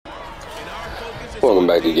Welcome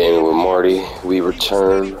back to Gaming with Marty. We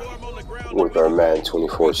return with our Madden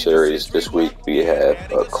 24 series. This week we have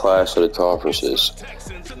a clash of the conferences.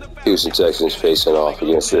 Houston Texans facing off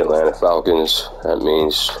against the Atlanta Falcons. That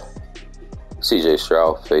means CJ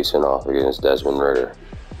Stroud facing off against Desmond Ritter.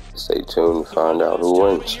 Stay tuned to find out who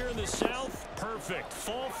wins. Perfect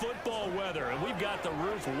fall football weather, and we've got the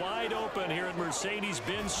roof wide open here at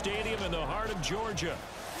Mercedes-Benz Stadium in the heart of Georgia.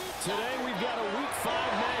 Today we've got a Week 5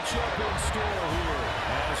 matchup in store here,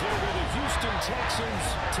 as here are the Houston Texans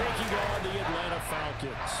taking on the Atlanta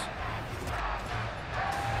Falcons.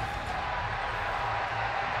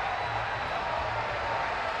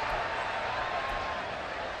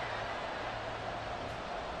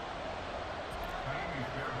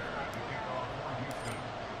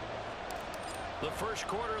 The first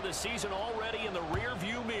quarter of the season already in the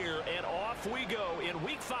rear-view mirror, and off we go in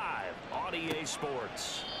Week 5 on EA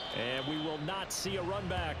Sports. And we will not see a run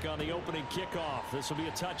back on the opening kickoff. This will be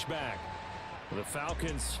a touchback. The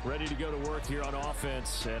Falcons ready to go to work here on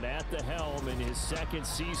offense, and at the helm in his second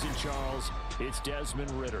season, Charles, it's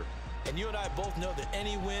Desmond Ritter. And you and I both know that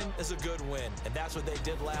any win is a good win, and that's what they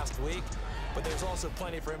did last week. But there's also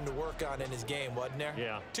plenty for him to work on in his game, wasn't there?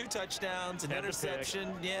 Yeah. 2 touchdowns, an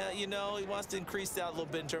interception. Yeah, you know, he wants to increase that a little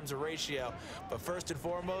bit in terms of ratio. But first and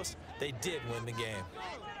foremost, they did win the game.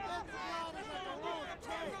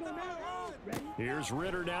 Here's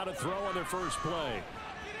Ritter now to throw on their first play.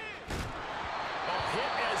 A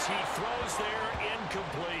hit as he throws there,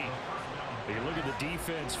 incomplete. You look at the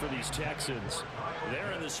defense for these Texans.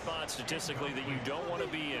 They're in the spot statistically that you don't want to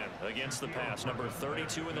be in against the pass. Number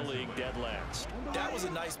 32 in the league, dead last. That was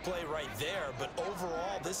a nice play right there, but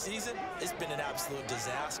overall this season, it's been an absolute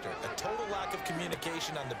disaster. A total lack of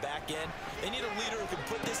communication on the back end. They need a leader who can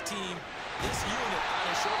put this team, this unit, on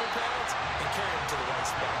his shoulder pads and carry them to the right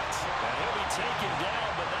spots. And he'll be taken down,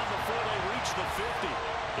 but not before they reach the 50.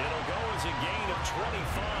 It'll go as a gain of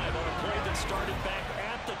 25 on a play that started back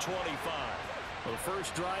at the 25. Well, the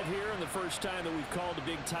first drive here and the first time that we've called a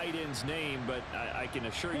big tight end's name, but I can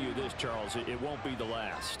assure you this, Charles, it won't be the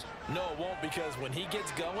last. No, it won't, because when he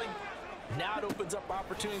gets going, now it opens up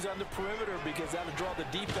opportunities on the perimeter, because that'll draw the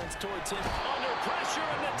defense towards him. Under pressure,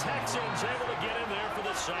 and the Texans able to get in there for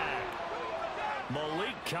the sack.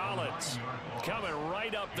 Malik Collins coming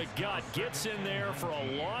right up the gut, gets in there for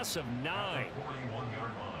a loss of 9.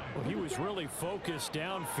 Well, he was really focused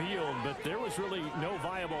downfield, but there was really no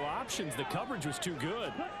viable options. The coverage was too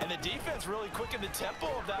good. And the defense really quickened the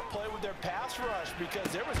tempo of that play with their pass rush,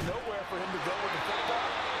 because there was nowhere for him to go with the football.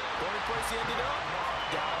 The only place he ended up,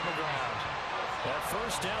 down on the ground. That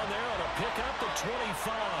first down there on a pickup at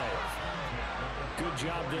 25. Good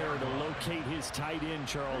job there to locate his tight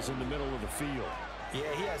end, Charles, in the middle of the field.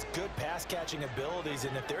 Yeah, he has good pass-catching abilities,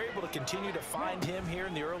 and if they're able to continue to find him here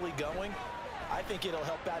in the early going, I think it'll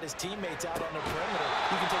help out his teammates out on the perimeter.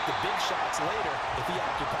 He can take the big shots later if he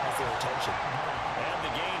occupies their attention. And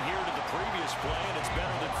the gain here to the previous play, and it's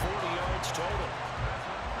better than 40 yards total.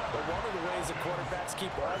 But one of the ways the quarterbacks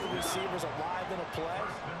keep all the receivers alive in a play,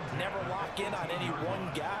 never lock in on any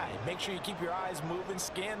one guy. Make sure you keep your eyes moving,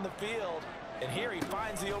 scan the field. And here he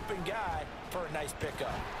finds the open guy for a nice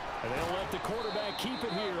pickup. And they'll let the quarterback keep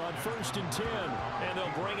it here on 1st and 10. And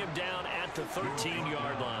they'll bring him down at the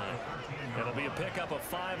 13-yard line. It'll be a pickup of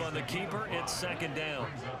 5 on the keeper. It's 2nd down.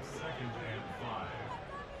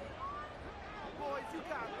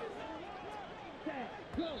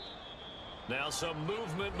 Now some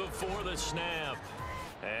movement before the snap.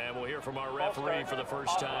 And we'll hear from our referee for the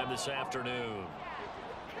first time this afternoon.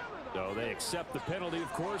 So they accept the penalty,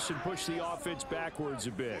 of course, and push the offense backwards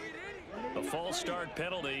a bit. A false start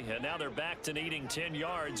penalty, and now they're back to needing 10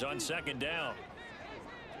 yards on 2nd down.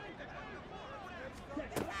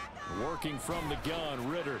 Working from the gun,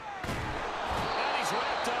 Ritter. And he's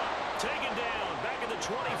wrapped up, taken down, back at the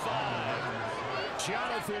 25.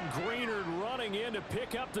 Jonathan Greenard running in to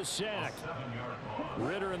pick up the sack.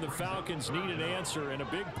 Ritter and the Falcons need an answer, and a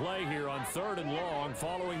big play here on 3rd and long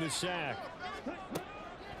following the sack.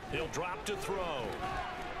 He'll drop to throw.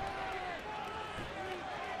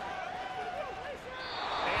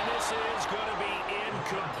 And this is going to be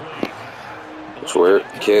incomplete. It's weird.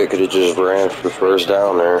 Kid could have just ran for the first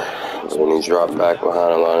down there. When he dropped back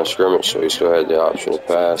behind the line of scrimmage, so he still had the option to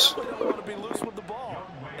pass. To be loose with the ball,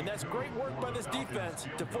 and that's great work by this defense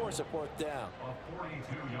to force a 4th down.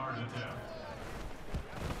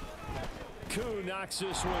 Koo knocks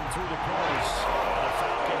this one through the post. And the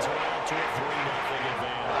Falcons are out to a 3-0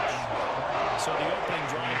 advantage. So the opening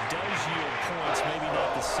drive does yield points, maybe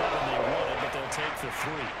not the 7 they wanted, but they'll take the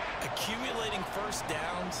 3. Accumulating first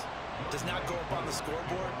downs does not go up on the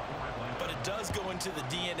scoreboard, but it does go into the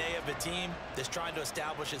DNA of a team that's trying to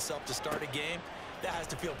establish itself to start a game. That has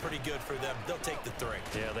to feel pretty good for them. They'll take the 3.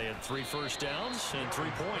 Yeah, they had 3 first downs and 3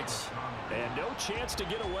 points. And no chance to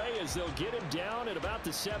get away as they'll get him down at about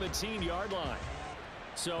the 17-yard line.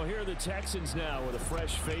 So here are the Texans now with a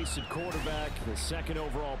fresh face at quarterback, the 2nd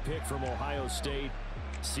overall pick from Ohio State,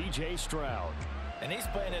 C.J. Stroud. And he's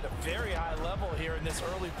playing at a very high level here in this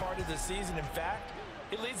early part of the season. In fact,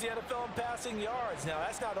 he leads the NFL in passing yards. Now,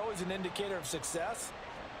 that's not always an indicator of success,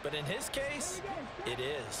 but in his case, it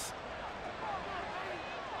is.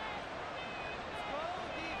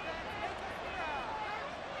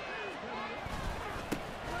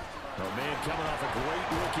 Oh, man, coming off a great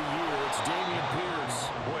rookie year, it's Dameon Pierce.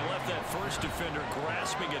 Boy, left that first defender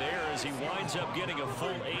grasping at air as he winds up getting a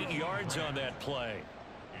full 8 yards on that play.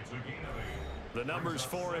 The numbers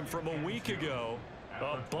for him from a week ago,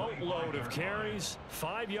 a boatload of carries,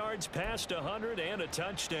 5 yards past 100, and a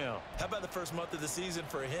touchdown. How about the first month of the season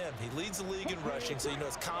for him? He leads the league in rushing, so you know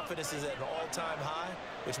his confidence is at an all-time high,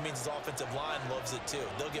 which means his offensive line loves it too.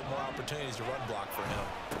 They'll get more opportunities to run block for him.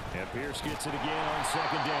 And Pierce gets it again on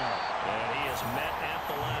 2nd down. And he is met at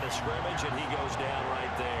the line of scrimmage, and he goes down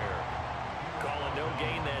right there. Calling no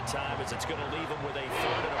gain that time as it's going to leave him with a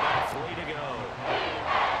 3rd and about 3 to go.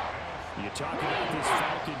 You talk about this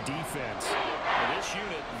Falcon defense. And this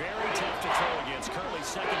unit, very tough to throw against. Currently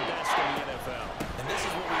 2nd best in the NFL. And this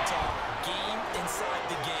is what we talk, game inside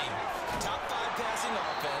the game. Top 5 passing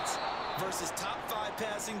offense versus top 5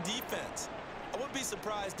 passing defense. I wouldn't be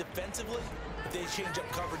surprised defensively if they change up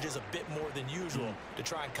coverages a bit more than usual to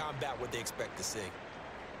try and combat what they expect to see.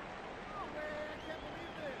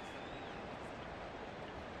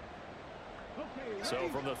 So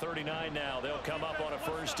from the 39 now, they'll come up on a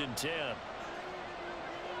 1st and 10.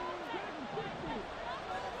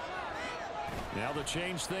 Now to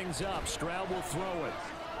change things up, Stroud will throw it.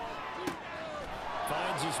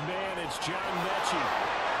 Finds his man, it's John Mechie.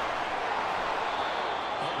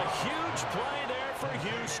 A huge play there for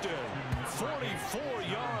Houston. 44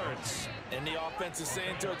 yards. And the offense is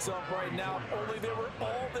saying to itself right now, only they were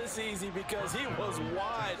all this easy because he was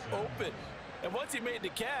wide open. And once he made the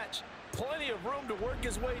catch, plenty of room to work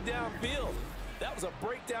his way downfield. That was a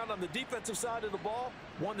breakdown on the defensive side of the ball,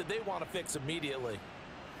 one that they want to fix immediately.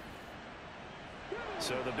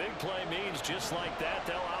 So the big play means just like that,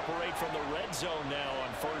 they'll operate from the red zone now on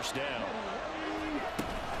 1st down.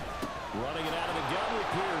 Running it out of the gun with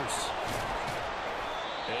Pierce.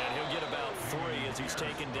 And he'll get about 3 as he's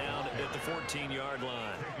taken down at the 14-yard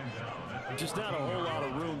line. Just not a whole lot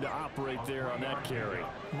of room to operate there on that carry.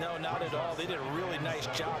 No, not at all. They did a really nice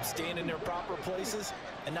job staying in their proper places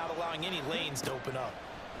and not allowing any lanes to open up.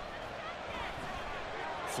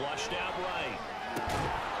 Flushed out right.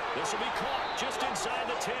 This will be caught just inside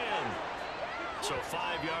the 10. So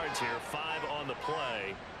 5 yards here, 5 on the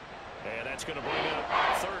play. And that's going to bring up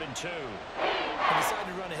 3rd and 2. He decided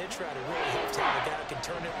to run a hitch route. It really helps how the guy can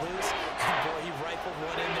turn it loose. And boy, he rifled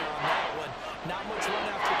one in there on that one. Not much run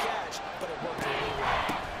after catch, but it worked really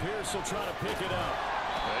well. Pierce will try to pick it up.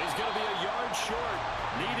 He's going to be a yard short.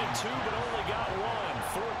 Needed 2, but only got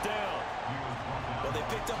 1. 4th down. Well, they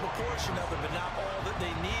picked up a portion of it, but not all that they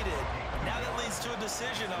needed. Now that leads to a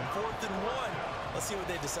decision on 4th and 1. Let's see what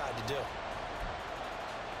they decide to do.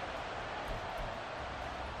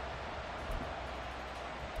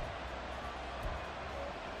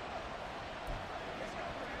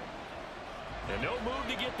 And no move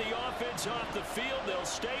to get the offense off the field. They'll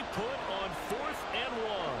stay put on 4th and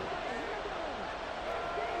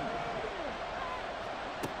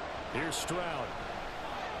 1. Here's Stroud.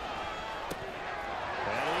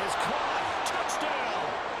 And he is caught. Touchdown.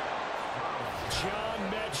 John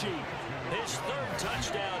Mechie. His 3rd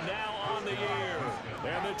touchdown now on the year.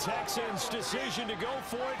 And the Texans' decision to go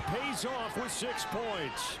for it pays off with 6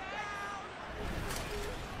 points.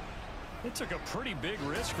 It took a pretty big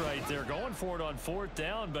risk right there going for it on 4th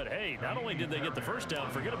down, but hey, not only did they get the 1st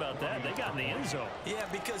down, forget about that, they got in the end zone. Yeah,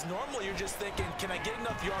 because normally you're just thinking, can I get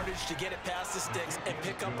enough yardage to get it past the sticks and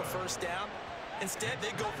pick up a 1st down? Instead,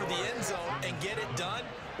 they go for the end zone and get it done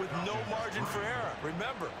with no margin for error.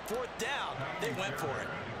 Remember, 4th down, they went for it.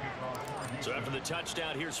 So after the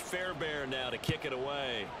touchdown, here's Fairbairn now to kick it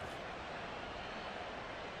away.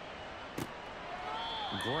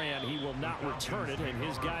 Grant, he will not return it, and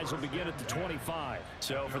his guys will begin at the 25.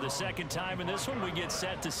 So for the 2nd time in this one, we get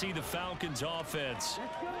set to see the Falcons offense.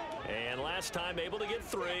 And last time able to get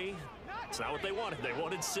 3. It's not what they wanted. They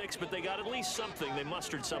wanted 6, but they got at least something. They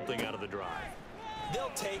mustered something out of the drive.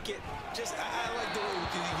 They'll take it. Just, I like the way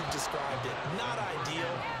you described it. Not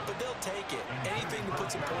ideal, but they'll take it. Anything to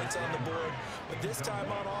put some points on the board. But this time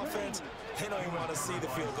on offense, they don't even want to see the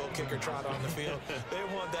field goal kicker trot on the field. They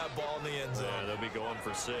want that ball in the end zone. Yeah, they'll be going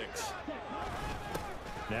for 6.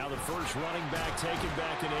 Now the first running back taken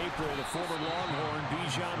back in April, the former Longhorn,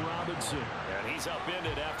 Bijan Robinson. And he's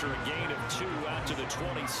upended after a gain of 2 out to the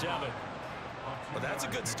 27. Well, that's a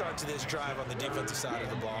good start to this drive on the defensive side of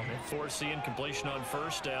the ball. Force the incompletion on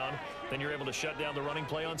first down. Then you're able to shut down the running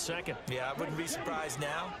play on second. Yeah, I wouldn't be surprised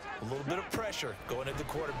now. A little bit of pressure going at the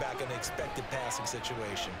quarterback in the expected passing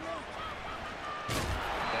situation.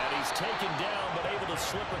 And he's taken down, but able to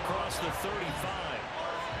slip across the 35.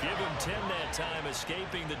 Give him 10 that time,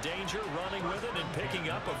 escaping the danger, running with it, and picking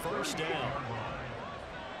up a first down.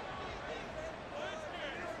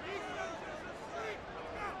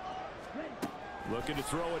 Looking to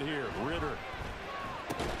throw it here, Ritter.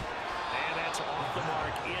 And that's off the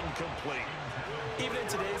mark, incomplete. Even in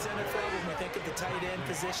today's NFL, when we think of the tight end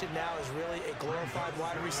position now as really a glorified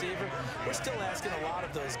wide receiver, we're still asking a lot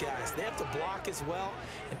of those guys. They have to block as well,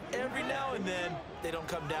 and every now and then, they don't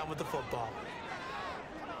come down with the football.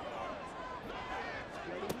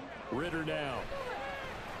 Ritter now.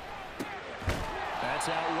 That's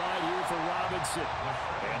out wide here for Robinson.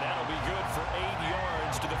 And that'll be good for 8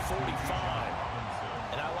 yards to the 45.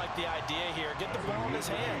 And I like the idea here. Get the ball in his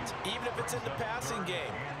hands, even if it's in the passing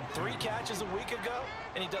game. 3 catches a week ago,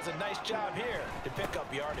 and he does a nice job here to pick up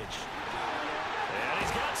yardage. And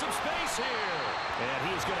he's got some space here. And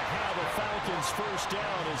he's going to have a Falcons first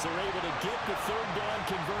down as they're able to get the 3rd down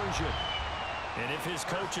conversion. And if his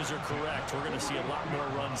coaches are correct, we're going to see a lot more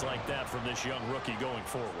runs like that from this young rookie going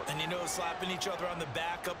forward. And you know, slapping each other on the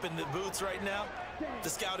back up in the boots right now? The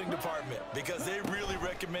scouting department, because they really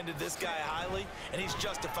recommended this guy highly, and he's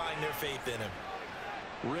justifying their faith in him.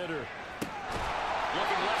 Ritter.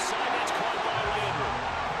 Looking left side, that's caught by Ritter.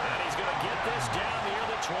 And he's going to get this down near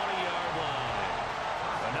the 20-yard line.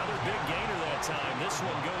 Another big gainer that time. This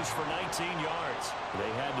one goes for 19 yards. They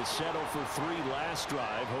had to settle for 3 last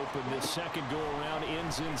drive, hoping this second go-around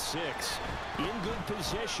ends in 6. In good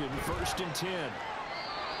position, 1st and 10.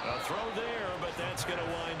 A throw there, but that's going to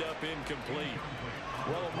wind up incomplete.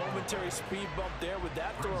 Well, a momentary speed bump there with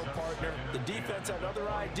that throw, partner. The defense had other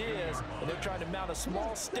ideas, and they're trying to mount a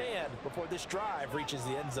small stand before this drive reaches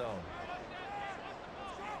the end zone.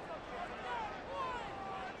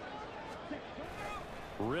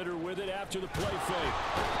 Ritter with it after the play fake.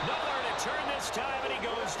 Nowhere to turn this time, and he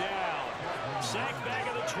goes down. Sacked back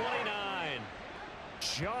at the 29.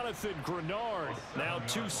 Jonathan Grenard. Now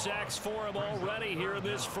 2 sacks for him already here in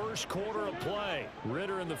this first quarter of play.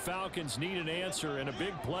 Ritter and the Falcons need an answer, and a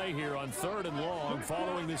big play here on 3rd and long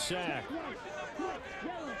following the sack.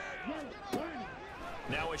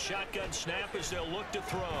 Now a shotgun snap as they'll look to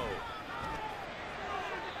throw.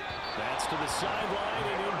 That's to the sideline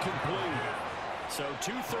and incomplete. So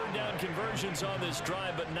 2 3rd down conversions on this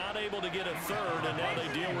drive, but not able to get a 3rd, and now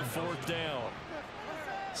they deal with 4th down.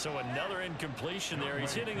 So another incompletion there.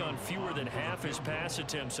 He's hitting on fewer than half his pass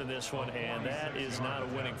attempts in this one, and that is not a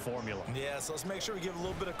winning formula. Yeah, so let's make sure we give a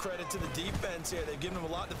little bit of credit to the defense here. They've given him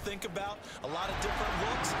a lot to think about, a lot of different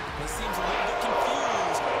looks. He seems a little bit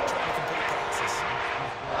confused trying to complete passes.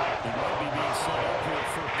 He might be being set up here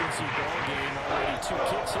for a busy ball game. Already 2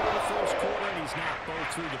 kicks in the first quarter, and he's knocked both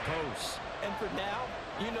through the posts. And for now,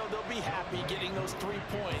 you know they'll be happy getting those 3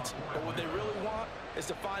 points. But what they really want is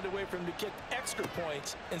to find a way for him to kick extra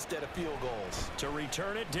points instead of field goals. To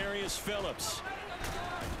return it, Darius Phillips.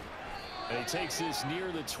 And he takes this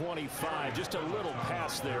near the 25. Just a little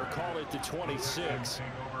pass there. Call it the 26.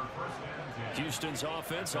 Houston's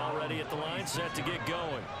offense already at the line, set to get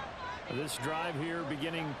going. This drive here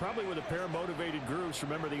beginning probably with a pair of motivated groups.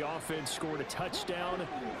 Remember, the offense scored a touchdown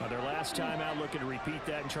their last time out, looking to repeat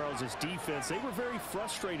that in Charles's defense. They were very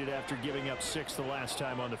frustrated after giving up 6 the last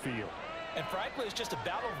time on the field. And frankly, it's just a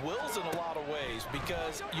battle of wills in a lot of ways,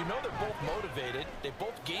 because you know they're both motivated, they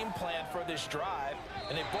both game plan for this drive,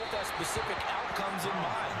 and they both have specific outcomes in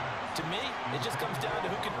mind. To me, it just comes down to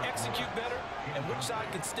who can execute better and which side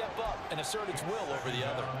can step up and assert its will over the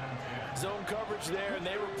other. Zone coverage there, and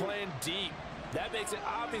they were playing deep. That makes it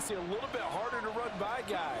obviously a little bit harder to run by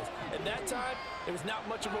guys. At that time, there was not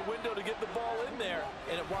much of a window to get the ball in there,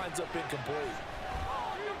 and it winds up incomplete.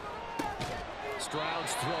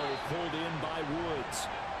 Stroud's throw pulled in by Woods.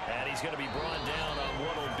 And he's going to be brought down on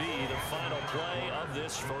what will be the final play of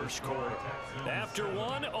this first quarter. After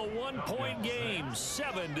one, a 1-point game,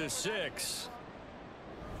 7-6.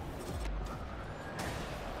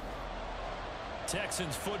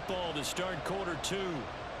 Texans football to start quarter 2,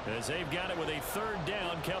 as they've got it with a 3rd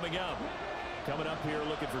down coming up. Coming up here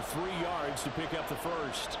looking for 3 yards to pick up the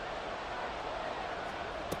first.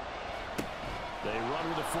 They run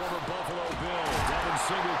with the former Buffalo Bill, Devin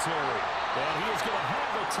Singletary. And he is going to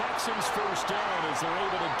have the Texans first down as they're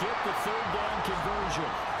able to get the 3rd down conversion.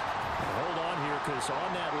 Hold on here, because on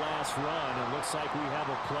that last run, it looks like we have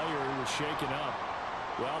a player who was shaken up.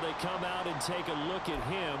 While they come out and take a look at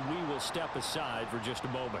him, we will step aside for just a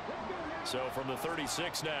moment. So from the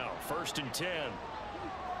 36 now, 1st and 10.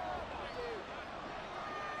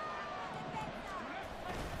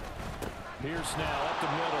 Pierce now up the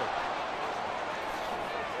middle.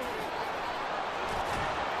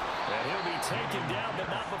 And he'll be taken down, but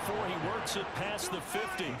not before he works it past the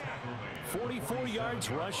 50. 44 yards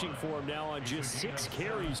rushing for him now on just 6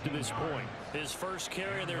 carries to this point. His first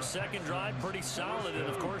carry of their second drive, pretty solid. And,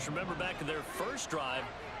 of course, remember back to their first drive,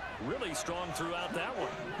 really strong throughout that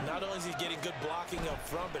one. Not only is he getting good blocking up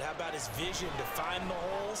front, but how about his vision to find the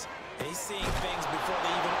holes? And he's seeing things before they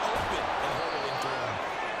even open and hurtling through them.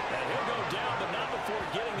 And he'll go down, but not before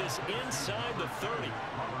getting this inside the 30.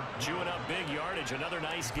 Chewing up big yardage. Another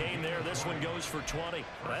nice gain there. This one goes for 20.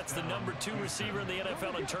 That's the number 2 receiver in the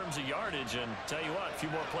NFL in terms of yardage. And tell you what, a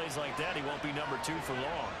few more plays like that, he won't be number 2 for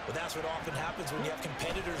long. But that's what often happens when you have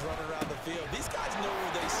competitors running around the field. These guys know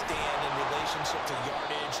where they stand in relationship to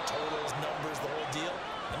yardage, totals, numbers, the whole deal.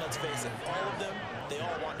 And let's face it, all of them, they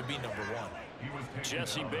all want to be number 1.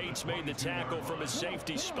 Jesse Bates made the tackle from his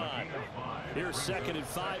safety spot. Here's 2nd and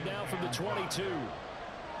 5 now from the 22.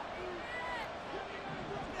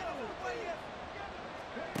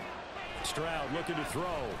 Stroud looking to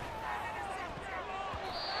throw.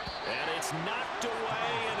 And it's knocked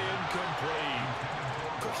away and incomplete.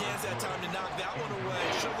 Quick hands that time to knock that one away.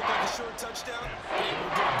 Should look like a short touchdown. But able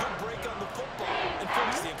to get a good break on the football and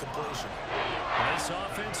finish the incompletion. Nice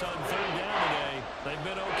offense on 3rd down today. They've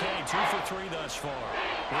been okay, 2 for 3 thus far.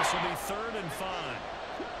 This will be 3rd and 5.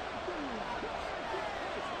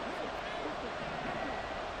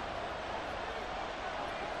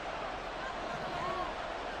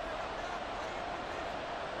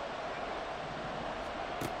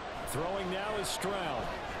 Throwing now is Stroud.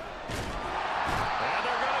 And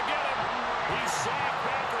they're going to get him. He's sacked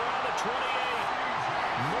back around the 28.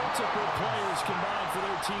 Multiple players combined for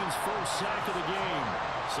their team's first sack of the game.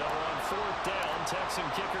 So on 4th down, Texan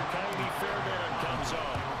kicker Kylie Fairbairn comes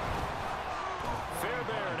on.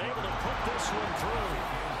 Fairbairn able to put this one through.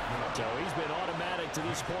 So he's been automatic to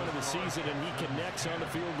this point of the season, and he connects on the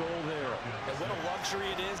field goal there. And what a luxury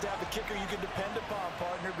it is to have a kicker you can depend upon,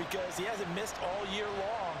 partner, because he hasn't missed all year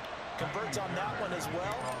long. Converts on that one as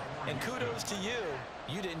well. And kudos to you.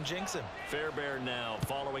 You didn't jinx him. Fairbairn now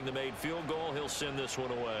following the made field goal. He'll send this one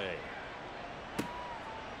away.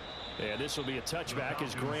 And this will be a touchback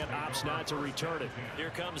as Grant opts not to return it. Here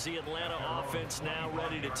comes the Atlanta offense now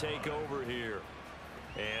ready to take over here.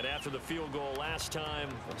 And after the field goal last time,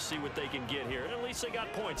 we'll see what they can get here. And at least they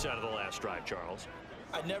got points out of the last drive, Charles.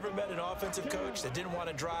 I never met an offensive coach that didn't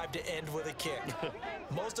want to drive to end with a kick.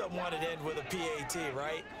 Most of them want to end with a PAT,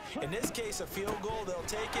 right? In this case, a field goal,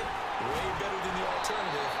 they'll take it way better than the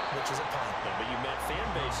alternative, which is a punt. Yeah, but you met fan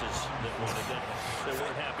bases that wanted that. They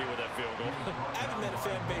weren't happy with that field goal. I haven't met a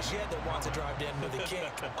fan base yet that wants to drive to end with a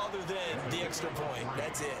kick, other than the extra point.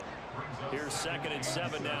 That's it. Here's 2nd and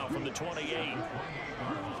 7 now from the 28.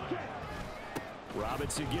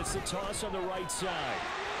 Robinson gets the toss on the right side.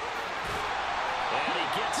 And he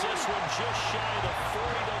gets this one just shy of the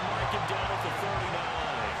 40. They'll mark him down at the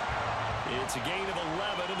 39. It's a gain of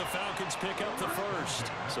 11, and the Falcons pick up the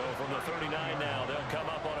first. So from the 39 now, they'll come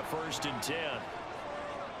up on a 1st and 10.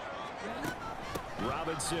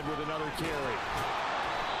 Robinson with another carry.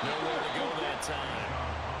 Nowhere to go that time.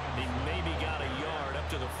 He maybe got a yard up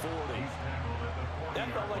to the 40.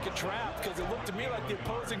 That felt like a trap because it looked to me like the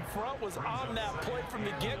opposing front was on that play from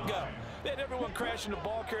the get-go. They had everyone crashing the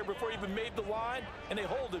ball carrier before he even made the line, and they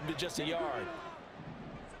hold him to just a yard.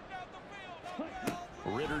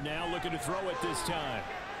 Ritter now looking to throw it this time.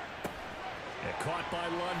 And caught by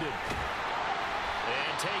London.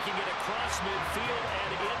 And taking it across midfield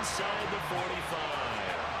and inside the 45.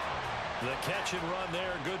 The catch and run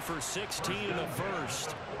there, good for 16 in the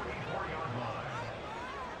first.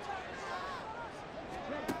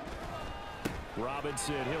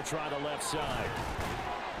 Robinson, he'll try the left side.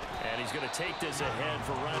 And he's going to take this ahead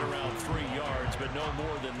for right around 3 yards, but no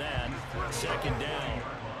more than that. 2nd down.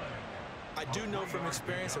 I do know from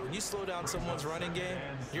experience that when you slow down someone's running game,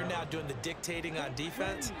 you're now doing the dictating on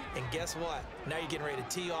defense. And guess what? Now you're getting ready to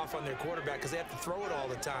tee off on their quarterback because they have to throw it all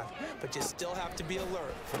the time. But you still have to be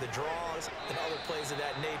alert for the draws and other plays of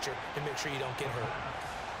that nature to make sure you don't get hurt.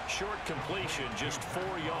 Short completion, just 4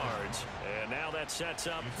 yards. And now that that sets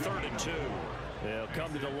up 3rd and 2. They'll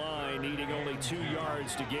come to the line, needing only 2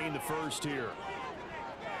 yards to gain the first here.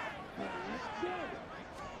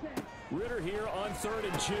 Ritter here on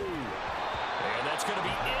 3rd and 2. And that's going to be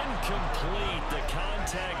incomplete. The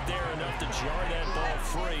contact there enough to jar that ball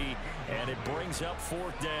free, and it brings up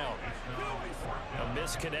 4th down. A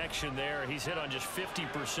misconnection there. He's hit on just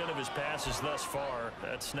 50% of his passes thus far.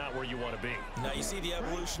 That's not where you want to be. Now you see the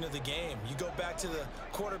evolution of the game. You go back to the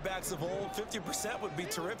quarterbacks of old, 50% would be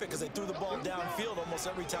terrific because they threw the ball downfield almost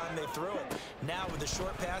every time they threw it. Now with the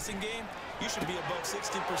short passing game, you should be above 60%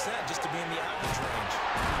 just to be in the average range.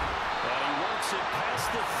 And he works it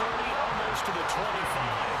past the 30, almost to the 25.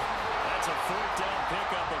 That's a 4th down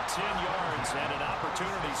pickup of 10 yards, and an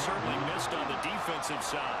opportunity certainly missed on the defensive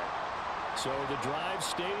side. So the drive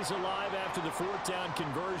stays alive after the 4th down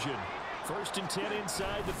conversion. 1st and 10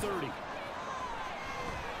 inside the 30.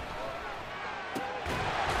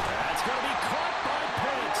 That's going to be caught by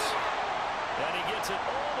Pitts. And he gets it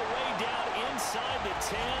all the way down inside the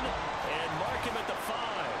 10 and mark him at the 5.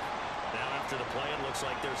 Now after the play, it looks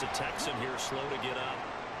like there's a Texan here slow to get up.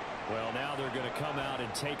 Well, now they're going to come out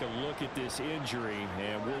and take a look at this injury,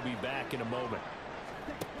 and we'll be back in a moment.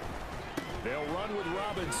 They'll run with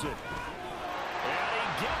Robinson. And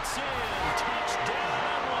he gets in.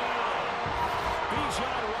 Touchdown.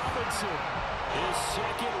 Bijan Robinson, his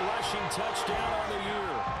 2nd rushing touchdown on the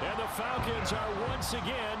year. And the Falcons are once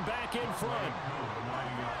again back in front.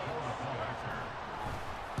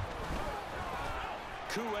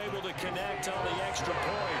 Koo able to connect on the extra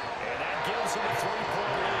point, and that gives him a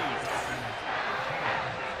 3-point lead.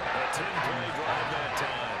 A 10-play drive that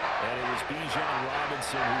time. And it was Bijan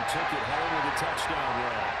Robinson who took it home with a touchdown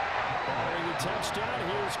run. Barring the touchdown,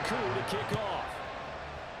 here's Koo to kick off.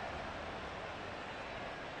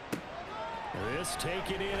 This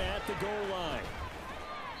taken in at the goal line.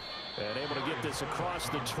 And able to get this across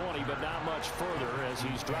the 20, but not much further as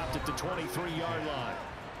he's dropped at the 23-yard line.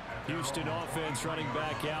 Houston offense running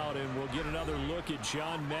back out, and we'll get another look at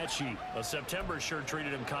John Mechie. Well, September sure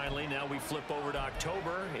treated him kindly. Now we flip over to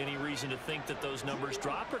October. Any reason to think that those numbers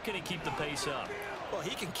drop, or can he keep the pace up? Well,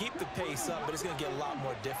 he can keep the pace up, but it's going to get a lot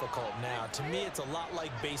more difficult now. To me, it's a lot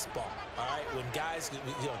like baseball, all right? When guys,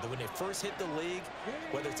 when they first hit the league,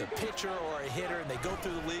 whether it's a pitcher or a hitter, and they go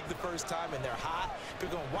through the league the first time and they're hot,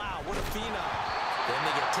 people are going, wow, what a phenom. Then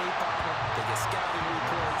they get tape on them, they get scouting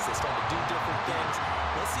reports, they start to do different things.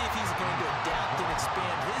 Let's see if he's going to adapt and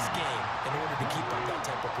expand his game in order to keep up that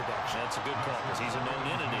type of production. That's a good call because he's a known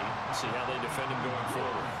entity. See how they defend him going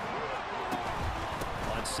forward.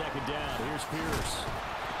 On 2nd down, here's Pierce.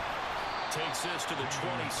 Takes this to the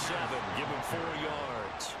 27, give him 4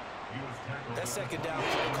 yards. That 2nd down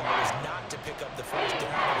play call was not to pick up the 1st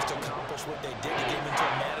down. It was to accomplish what they did to get him into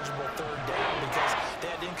a manageable 3rd down because they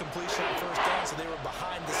had incompletion on 1st down, so they were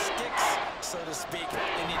behind the sticks, so to speak.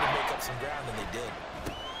 They needed to make up some ground, and they did.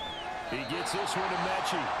 He gets this one to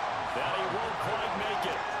Mechie. That he won't quite make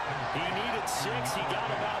it. He needed 6. He got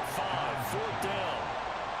about 5. 4th down.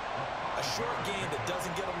 A short gain that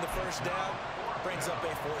doesn't get him the 1st down brings up a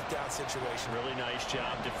 4th down situation. Really nice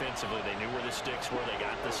job defensively. They knew where the sticks were. They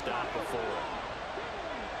got the stop before.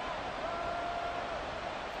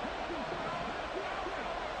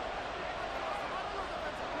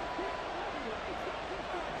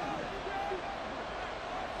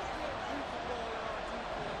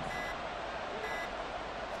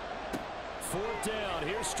 Fourth down.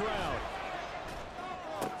 Here's Stroud.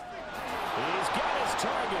 He's got his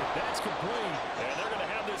target. That's complete. And they're going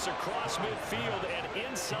to have this across midfield and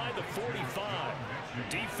inside the 45.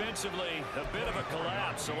 Defensively, a bit of a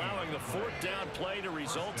collapse, allowing the 4th down play to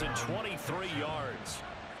result in 23 yards.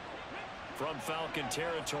 From Falcon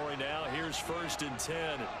territory now, here's 1st and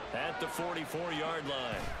 10 at the 44-yard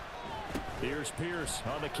line. Here's Pierce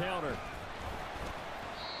on the counter.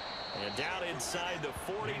 And down inside the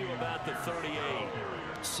 40 to about the 38.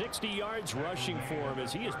 60 yards rushing for him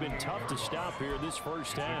as he has been tough to stop here this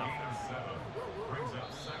first half.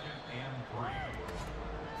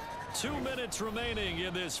 2 minutes remaining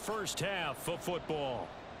in this first half of football.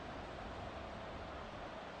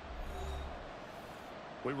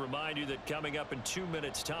 We remind you that coming up in 2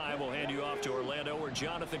 minutes' time, we'll hand you off to Orlando, where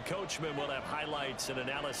Jonathan Coachman will have highlights and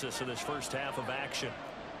analysis of this first half of action.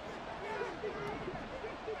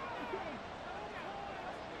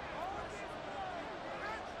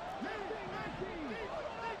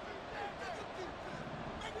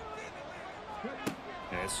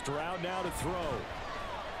 And Stroud now to throw.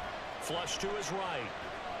 Flush to his right.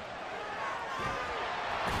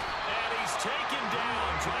 And he's taken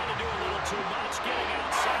down, trying to do a little too much, getting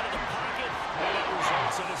outside of the pocket, and it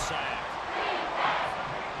results in a sack.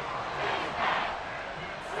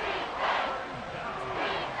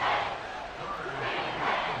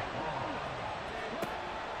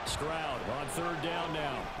 Stroud on third down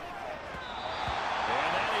now.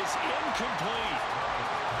 And that is incomplete.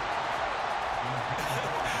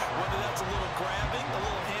 Whether that's a little grabbing, a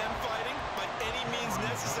little hand fighting, by any means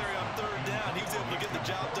necessary on third down, he was able to get the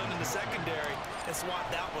job done in the secondary and swat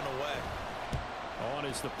that one away. On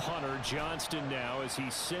is the punter, Johnston, now as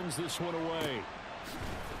he sends this one away.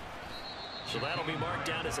 So that'll be marked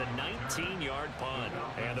down as a 19-yard punt.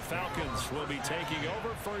 And the Falcons will be taking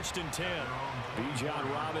over 1st and 10.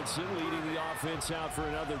 Bijan Robinson leading the offense out for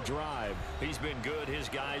another drive. He's been good. His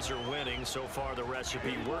guys are winning. So far, the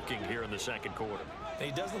recipe working here in the second quarter. And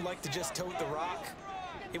he doesn't like to just tote the rock.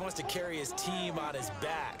 He wants to carry his team on his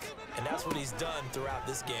back. And that's what he's done throughout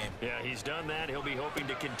this game. Yeah, he's done that. He'll be hoping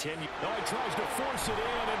to continue. Oh, he tries to force it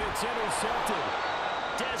in, and it's intercepted.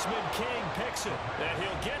 Desmond King picks it, and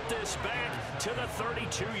he'll get this back to the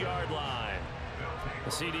 32-yard line.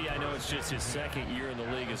 CD, I know it's just his second year in the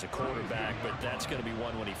league as a quarterback, but that's going to be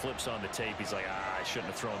one when he flips on the tape. He's like, I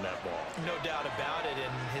shouldn't have thrown that ball. No doubt about it,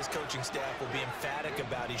 and his coaching staff will be emphatic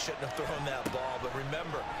about he shouldn't have thrown that ball. But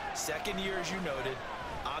remember, second year, as you noted,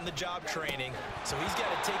 on-the-job training, so he's got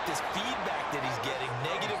to take this feedback that he's getting,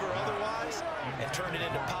 negative or otherwise, and turn it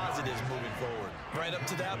into positives moving forward. Right up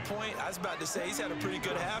to that point, I was about to say he's had a pretty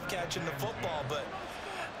good half catching the football, but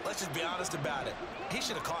let's just be honest about it. He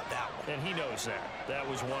should have caught that one. And he knows that. That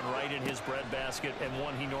was one right in his breadbasket and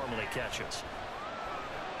one he normally catches.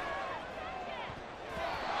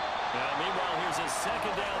 Now, meanwhile, here's a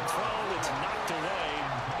second down throw that's knocked away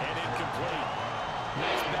and incomplete.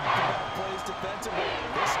 Nice back-to-back plays defensively.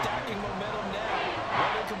 They're stacking momentum now.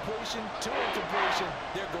 One incompletion, two incompletion.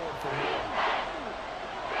 They're going for more.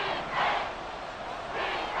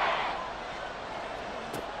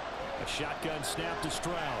 A shotgun snap to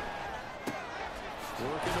Stroud.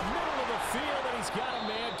 Work in the middle of the field, and he's got a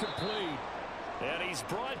man complete. And he's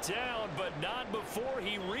brought down, but not before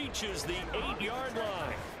he reaches the 8-yard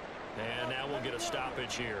line. And now we'll get a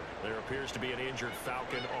stoppage here. There appears to be an injured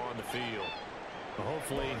Falcon on the field.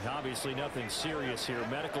 Hopefully, obviously nothing serious here.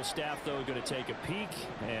 Medical staff, though, going to take a peek,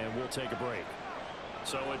 and we'll take a break.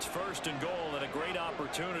 So it's 1st and goal, and a great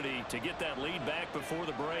opportunity to get that lead back before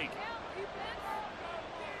the break.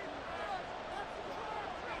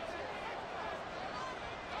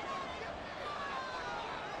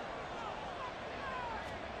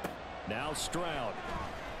 Now Stroud.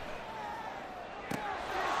 And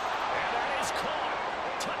that is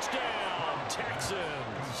caught. Touchdown,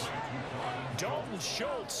 Texans. Dalton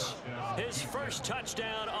Schultz, his first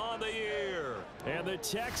touchdown on the year. And the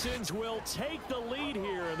Texans will take the lead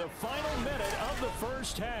here in the final minute of the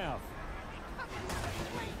first half.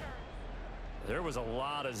 There was a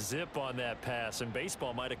lot of zip on that pass, and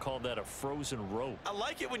baseball might have called that a frozen rope. I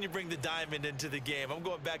like it when you bring the diamond into the game. I'm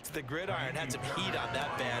going back to the gridiron. Had some heat on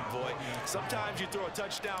that bad boy. Sometimes you throw a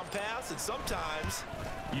touchdown pass, and sometimes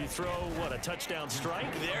you throw, what, a touchdown strike?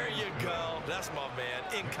 There you go. That's my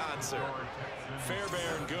man, in concert.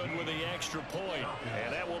 Fairbairn good with the extra point,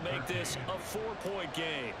 and that will make this a 4-point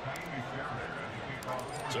game.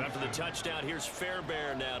 So after the touchdown, here's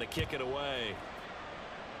Fairbairn now to kick it away.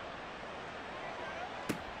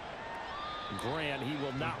 Grant, he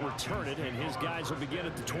will not return it, and his guys will begin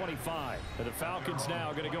at the 25. And the Falcons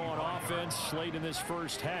now going to go on offense late in this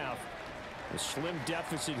first half. A slim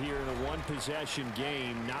deficit here in a one-possession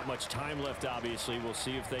game. Not much time left, obviously. We'll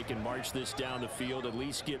see if they can march this down the field, at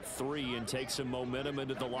least get 3 and take some momentum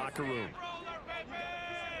into the locker room.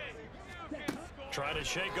 Try to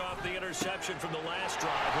shake off the interception from the last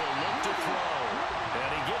drive. He'll look to throw.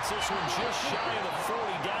 And he gets this one just shy of the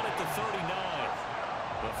 40, down at the 39.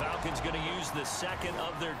 The Falcons going to use the second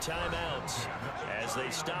of their timeouts as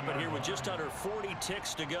they stop it here with just under 40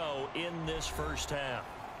 ticks to go in this first half.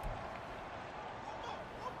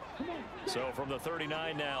 So from the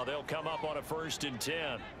 39 now, they'll come up on a 1st and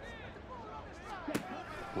 10.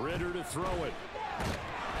 Ritter to throw it.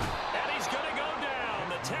 And he's going to go down.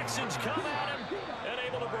 The Texans come at him and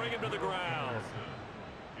able to bring him to the ground.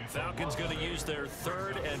 Falcons going to use their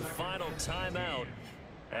 3rd and final timeout,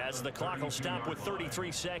 as the clock will stop with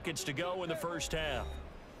 33 seconds to go in the first half.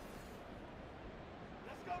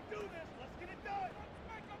 Let's go do this. Let's get it done.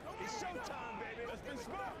 It's showtime, baby. Let's be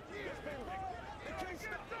smart. They can't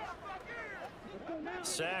stop.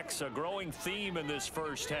 Sacks, a growing theme in this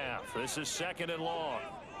first half. This is 2nd and long.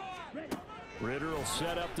 Ritter will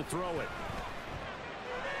set up to throw it.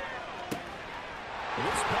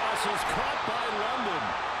 This pass is caught by London.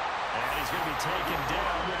 And he's going to be taken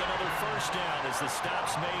down with another first down as the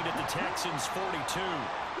stop's made at the Texans' 42.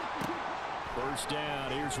 First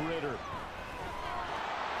down, here's Ritter.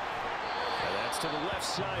 And that's to the left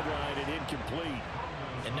sideline and incomplete.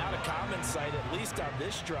 And not a common sight, at least on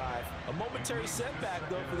this drive. A momentary setback,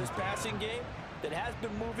 though, for this passing game that has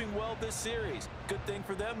been moving well this series. Good thing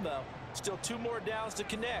for them, though. Still 2 more downs to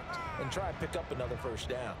connect and try and pick up another first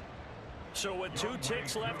down. So with 2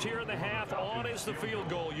 ticks left here in the half, on is the field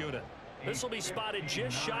goal unit. This will be spotted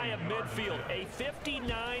just shy of midfield, a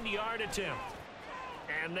 59-yard attempt.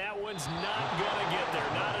 And that one's not going to get there.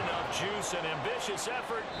 Not enough juice, an ambitious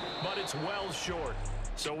effort, but it's well short.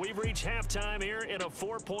 So we've reached halftime here in a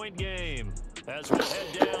 4-point game. As we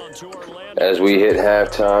head down to Orlando. As we hit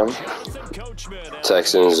halftime,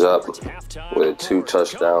 Texans up with a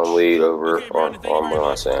 2-touchdown lead over, or what am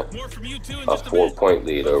I saying? A 4-point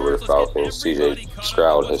lead over the Falcons. C.J.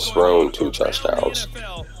 Stroud has thrown 2 touchdowns.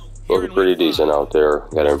 Looking pretty decent out there.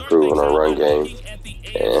 Got to improve on our run game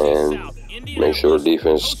and make sure the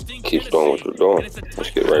defense keeps doing what they're doing.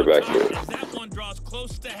 Let's get right back to it. That one draws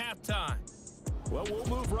close to halftime. Well, we'll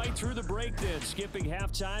move right through the break then, skipping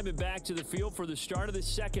halftime and back to the field for the start of the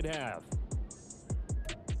second half.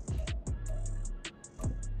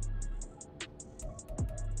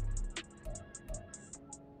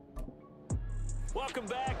 Welcome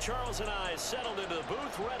back. Charles and I settled into the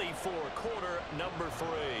booth, ready for quarter number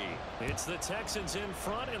 3. It's the Texans in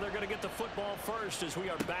front, and they're going to get the football first as we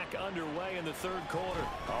are back underway in the third quarter.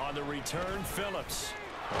 On the return, Phillips.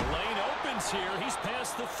 The lane opens here. He's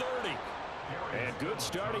past the 30. And good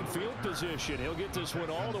starting field position. He'll get this one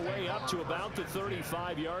all the way up to about the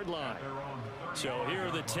 35-yard line. So here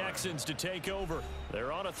are the Texans to take over.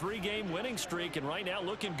 They're on a 3-game winning streak, and right now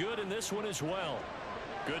looking good in this one as well.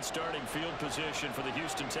 Good starting field position for the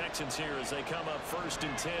Houston Texans here as they come up 1st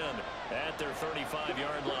and 10 at their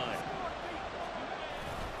 35-yard line.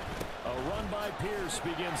 A run by Pierce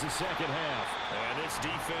begins the second half. And this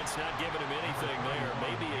defense not giving him anything there.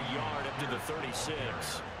 Maybe a yard up to the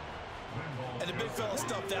 36. And the big fella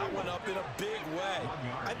stuffed that one up in a big way.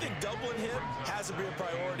 I think doubling him has to be a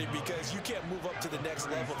priority because you can't move up to the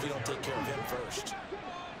next level if you don't take care of him first.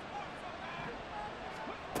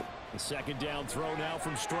 The second down throw now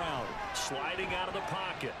from Stroud. Sliding out of the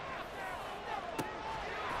pocket.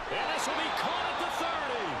 And this will be caught at the 30.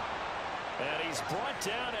 And he's brought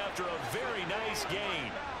down after a very nice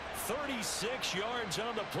gain. 36 yards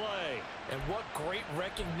on the play. And what great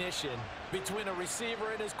recognition between a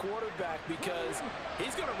receiver and his quarterback, because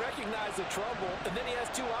he's going to recognize the trouble, and then he has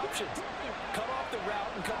 2 options. Cut off the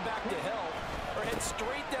route and come back to help, or head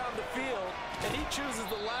straight down the field, and he chooses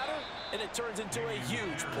the latter, and it turns into a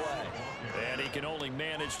huge play. And he can only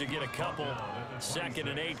manage to get a couple. 2nd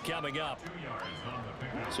and 8 coming up.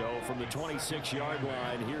 So from the 26-yard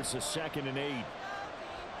line, here's the 2nd and 8.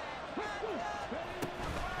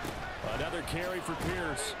 Another carry for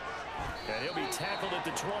Pierce. And he'll be tackled at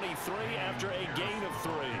the 23 after a gain of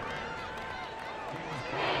 3.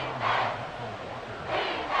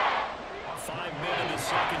 5 men in the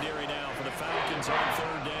secondary now for the Falcons on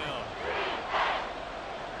 3rd down.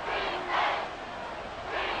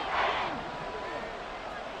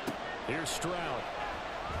 Here's Stroud.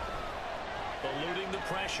 Eluding the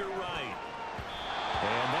pressure right.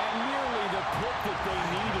 And that nearly the pick that they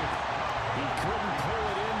needed. He couldn't pull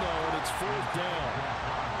it in, though, and it's 4th down.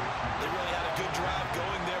 They really had a good drive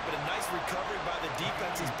going there, but a nice recovery by the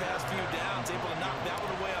defense these past few downs. Able to knock that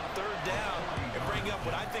one away on 3rd down and bring up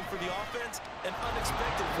what I think for the offense, an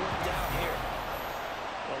unexpected 4th down here.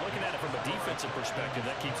 Well, looking at it from a defensive perspective,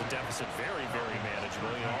 that keeps the deficit very, very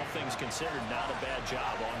manageable. You know, all things considered, not a bad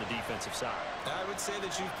job on the defensive side. I would say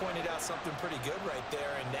that you've pointed out something pretty good right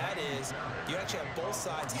there, and that is you actually have both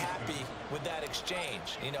sides happy with that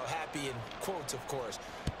exchange. You know, happy in quotes, of course.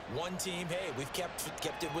 One team, hey, we've kept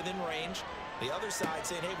it within range. The other side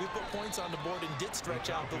saying, hey, we put points on the board and did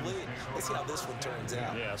stretch out the lead. Let's see how this one turns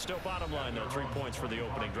out. Yeah, still bottom line, though, 3 points for the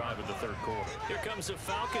opening drive of the 3rd quarter. Here comes the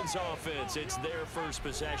Falcons offense. It's their first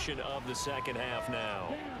possession of the second half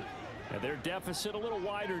now. And their deficit a little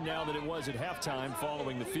wider now than it was at halftime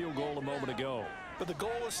following the field goal a moment ago. But the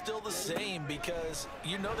goal is still the same because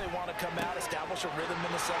you know they want to come out, establish a rhythm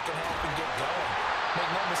in the second half, and get going.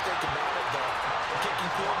 Make no mistake about it, though.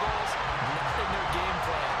 Kicking field goals, not in their game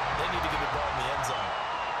plan. They need to get the ball in the end zone.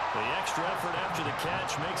 The extra effort after the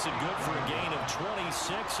catch makes it good for a gain of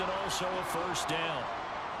 26 and also a 1st down.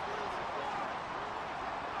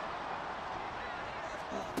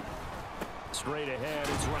 Straight ahead,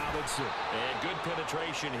 it's Robinson. And good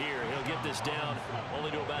penetration here. He'll get this down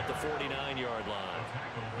only to about the 49-yard line.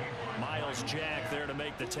 Miles Jack there to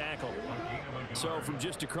make the tackle. So from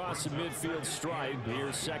just across the midfield stripe,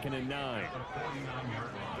 here's 2nd and 9.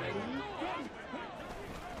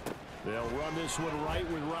 They'll run this one right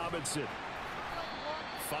with Robinson.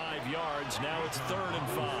 5 yards. Now it's 3rd and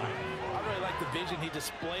 5. I really like the vision he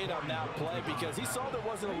displayed on that play because he saw there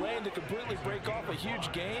wasn't a lane to completely break off a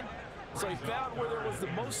huge gain. So he found where there was the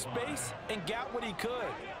most space and got what he could.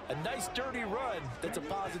 A nice dirty run that's a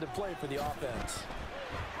positive play for the offense.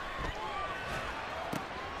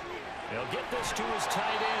 He'll get this to his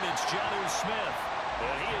tight end. It's Jonnu Smith.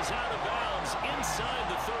 And he is out of bounds inside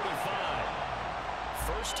the 35.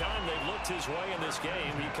 First time they've looked his way in this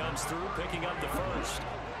game. He comes through picking up the first.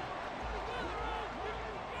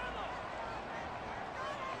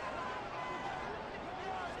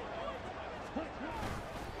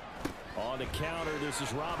 On the counter, this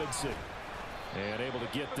is Robinson. And able to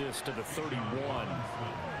get this to the 31.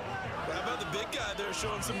 How about the big guy there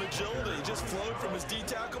showing some agility? He just flowed from his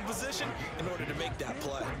D-tackle position in order to make that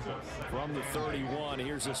play. From the 31,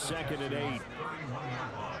 here's a 2nd and 8.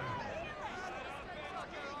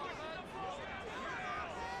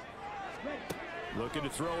 Looking to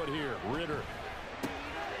throw it here. Ritter.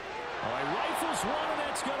 All right, rifles one, and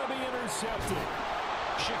that's going to be intercepted.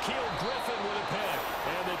 Shaquille Griffin with a pick.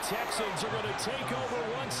 And the Texans are going to take over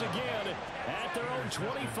once again at their own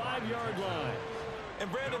 25-yard line.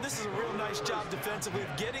 And Brandon, this is a real nice job defensively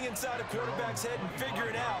of getting inside a quarterback's head and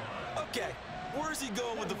figuring out, okay, where's he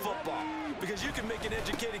going with the football? Because you can make an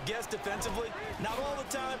educated guess defensively, not all the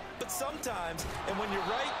time, but sometimes. And when you're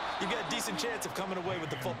right, you got a decent chance of coming away with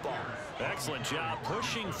the football. Excellent job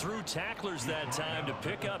pushing through tacklers that time to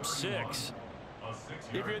pick up 6.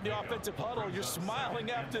 If you're in the offensive huddle, you're smiling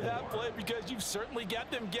after that play because you've certainly got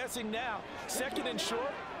them guessing now. 2nd and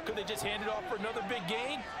short. Could they just hand it off for another big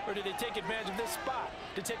gain? Or did they take advantage of this spot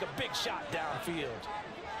to take a big shot downfield?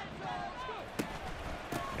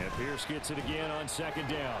 And Pierce gets it again on 2nd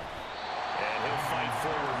down. And he'll fight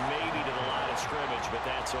forward maybe to the line of scrimmage, but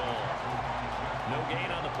that's all. No gain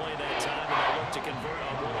on the play that time, and they'll look to convert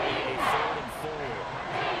on what will be a 3rd and 4.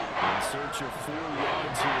 In search of 4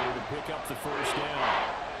 yards here to pick up the first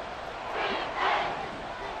down.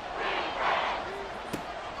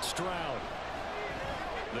 Stroud.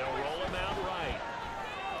 They'll roll him out right.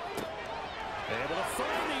 Able to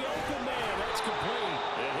find the open man. That's complete.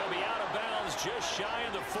 And he'll be out of bounds just shy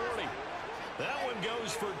of the 40. That one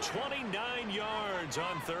goes for 29 yards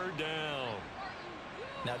on 3rd down.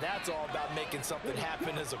 Now that's all about making something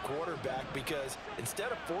happen as a quarterback because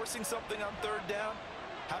instead of forcing something on 3rd down,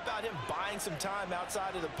 how about him buying some time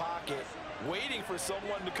outside of the pocket, waiting for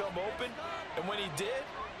someone to come open, and when he did,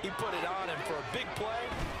 he put it on him for a big play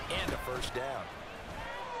and a first down.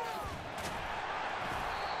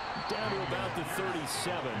 Down to about the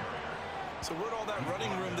 37. So where'd all that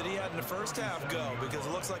running room that he had in the first half go? Because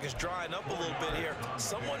it looks like it's drying up a little bit here.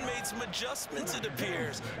 Someone made some adjustments, it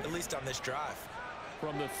appears, at least on this drive.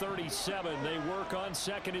 From the 37, they work on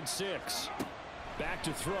 2nd and 6. Back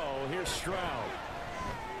to throw. Here's Stroud.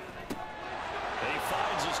 He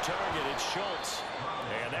finds his target. It's Schultz.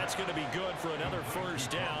 And that's going to be good for another first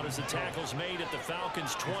down as the tackle's made at the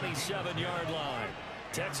Falcons' 27-yard line.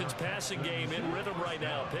 Texans passing game in rhythm right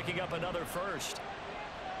now, picking up another first.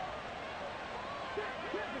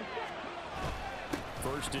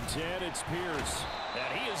 1st and 10, it's Pierce.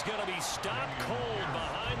 And he is going to be stopped cold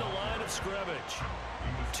behind the line of scrimmage.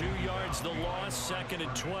 2 yards the loss, 2nd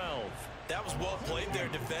and 12. That was well played there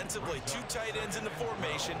defensively. 2 tight ends in the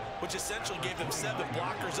formation, which essentially gave them 7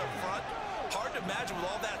 blockers up front. Hard to imagine with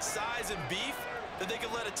all that size and beef that they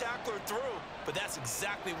could let a tackler through, but that's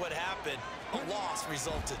exactly what happened. A loss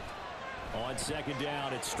resulted. On 2nd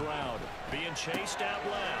down, it's Stroud being chased out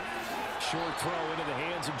left. Short throw into the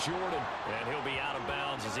hands of Jordan, and he'll be out of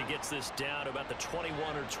bounds as he gets this down to about the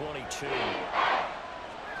 21 or 22.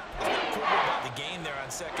 Not cool about the gain there on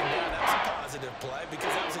 2nd down. That was a positive play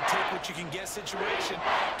because that was a take what you can get situation.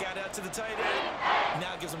 Got out to the tight end.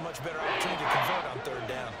 Now gives them much better opportunity to convert on 3rd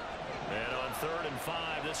down. And on 3rd and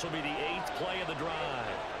 5, this will be the 8th play of the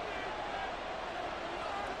drive.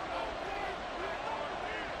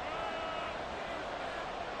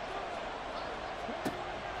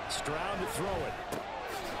 Stroud to throw it.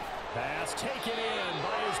 Pass taken in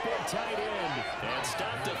by his big tight end. And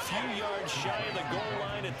stopped a few yards shy of the goal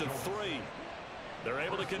line at the 3. They're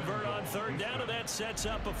able to convert on 3rd down, and that sets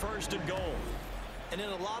up a 1st and goal. And in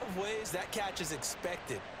a lot of ways, that catch is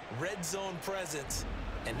expected. Red zone presence.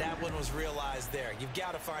 And that one was realized there. You've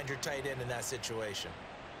got to find your tight end in that situation.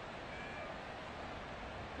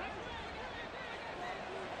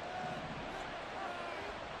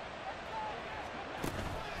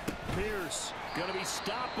 Pierce going to be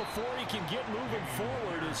stopped before he can get moving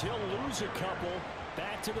forward as he'll lose a couple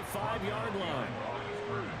back to the 5-yard line.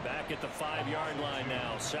 Back at the 5-yard line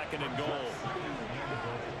now, 2nd and goal.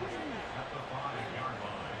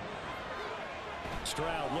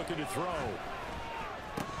 Stroud looking to throw.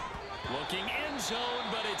 Looking end zone,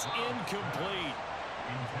 but it's incomplete.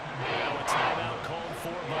 Now a timeout called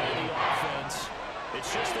for by the offense.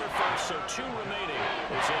 It's just their first, so 2 remaining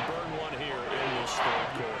as they burn one here in this third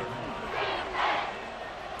quarter.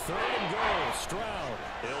 3rd and goal, Stroud.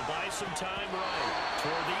 He'll buy some time right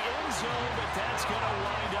toward the end zone, but that's going to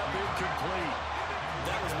wind up incomplete.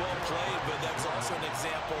 That was well played, but that's also an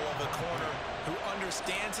example of a corner who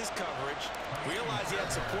understands his coverage, realized he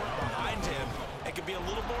had support behind him, and could be a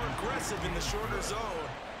little more aggressive in the shorter zone,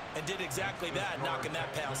 and did exactly that, knocking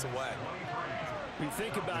that pass away. When you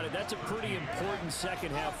think about it, that's a pretty important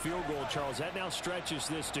second-half field goal, Charles. That now stretches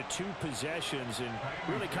this to 2 possessions and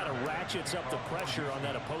really kind of ratchets up the pressure on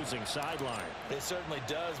that opposing sideline. It certainly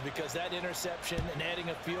does, because that interception and adding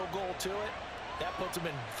a field goal to it, that puts them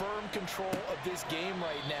in firm control of this game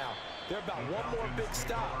right now. They're about one more big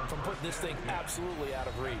stop from putting this thing absolutely out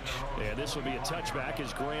of reach. Yeah, this will be a touchback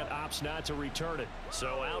as Grant opts not to return it.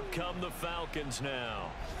 So out come the Falcons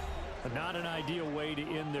now. Not an ideal way to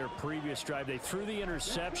end their previous drive. They threw the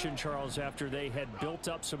interception, Charles, after they had built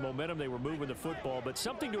up some momentum. They were moving the football, but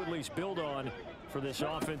something to at least build on for this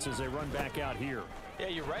offense as they run back out here. Yeah,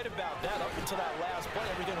 you're right about that. Up until that last play,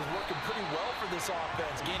 everything was working pretty well for this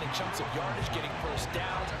offense, gaining chunks of yardage, getting first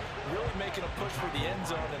downs, really making a push for the end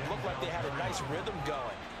zone, and looked like they had a nice rhythm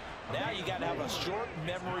going. Now you got to have a short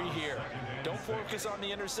memory here. Don't focus on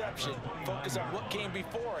the interception. Focus on what came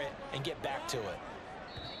before it and get back to it.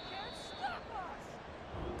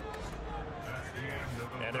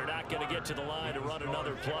 And they're not going to get to the line to run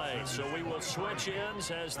another play. So we will switch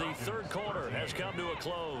ends as the third quarter has come to a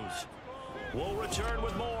close. We'll return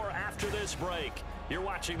with more after this break. You're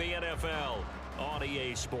watching the NFL on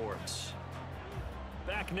EA Sports.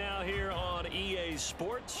 Back now here on EA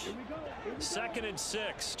Sports. 2nd and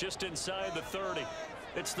 6, just inside the 30.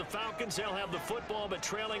 It's the Falcons. They'll have the football, but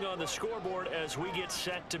trailing on the scoreboard as we get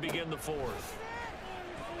set to begin the 4th.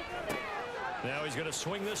 Now he's going to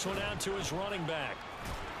swing this one out to his running back.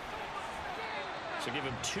 So give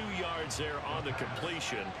him 2 yards there on the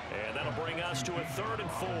completion. And that'll bring us to a 3rd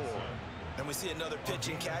and 4. And we see another pitch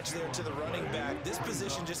and catch there to the running back. This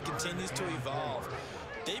position just continues to evolve.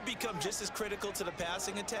 They become just as critical to the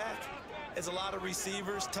passing attack as a lot of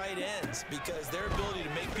receivers, tight ends, because their ability to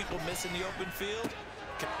make people miss in the open field.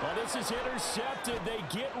 Well, this is intercepted. They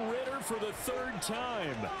get Ritter for the 3rd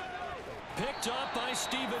time. Picked up by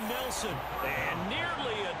Steven Nelson. And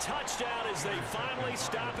nearly a touchdown as they finally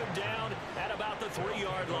stop him down at about the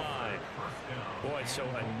 3-yard line. Boy, so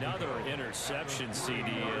another interception,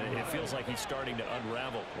 CD. It feels like he's starting to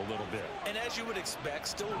unravel a little bit. And as you would expect,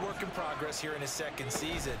 still a work in progress here in his 2nd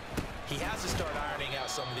season. He has to start ironing out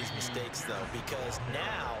some of these mistakes, though, because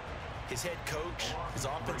now his head coach, his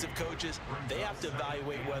offensive coaches, they have to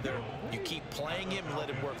evaluate whether you keep playing him and let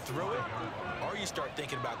him work through it, or you start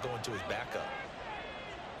thinking about going to his backup.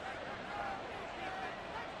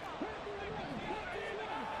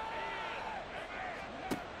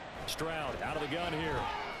 Stroud out of the gun here.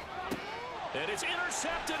 And it's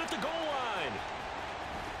intercepted at the goal line.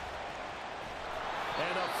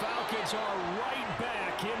 And the Falcons are right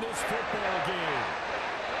back in this football game.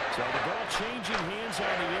 So the ball changing hands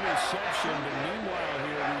on the interception. But meanwhile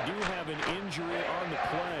here, we do have an injury on the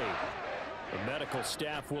play. The medical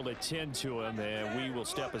staff will attend to him, and we will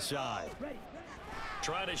step aside.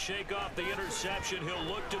 Trying to shake off the interception. He'll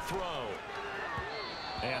look to throw.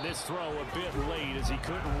 And this throw a bit late as he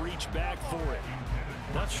couldn't reach back for it.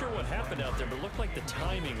 Not sure what happened out there, but it looked like the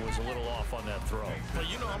timing was a little off on that throw. Well,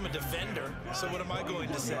 you know I'm a defender, so what am I going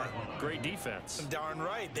to say? Great defense. Darn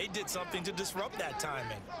right. They did something to disrupt that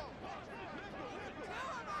timing.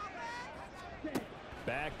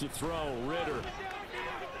 Back to throw, Ritter.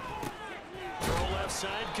 Throw left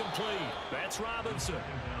side complete. That's Robinson.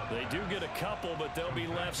 They do get a couple, but they'll be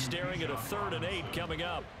left staring at a 3rd and 8 coming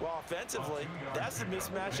up. Well, offensively, that's the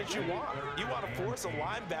mismatch that you want. You want to force a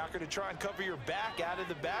linebacker to try and cover your back out of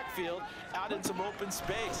the backfield, out in some open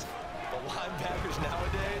space. The linebackers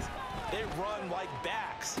nowadays, they run like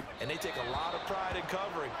backs, and they take a lot of pride in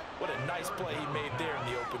covering. What a nice play he made there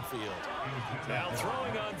in the open field. Now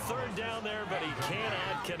throwing on 3rd down there, but he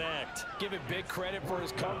cannot connect. Give it big credit for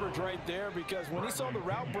his coverage right there, because when he saw the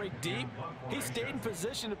route break deep, he stayed in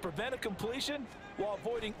position to prevent a completion while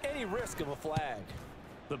avoiding any risk of a flag.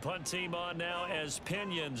 The punt team on now as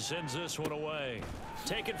Pinion sends this one away.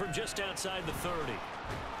 Taken from just outside the 30.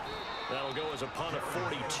 That'll go as a punt of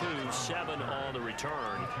 42, 7 on the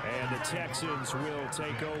return. And the Texans will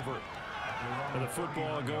take over. And the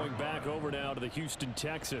football going back over now to the Houston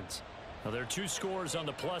Texans. Well, there are 2 scores on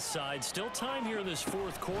the plus side. Still time here in this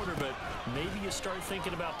fourth quarter, but maybe you start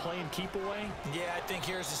thinking about playing keep away? Yeah, I think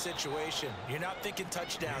here's the situation. You're not thinking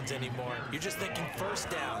touchdowns anymore. You're just thinking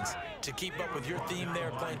first downs. To keep up with your theme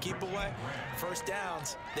there, playing keep away, first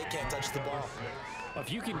downs, they can't touch the ball. If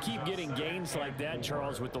you can keep getting gains like that,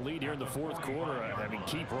 Charles, with the lead here in the fourth quarter, I mean,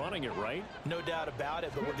 keep running it, right? No doubt about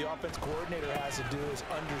it, but what the offense coordinator has to do is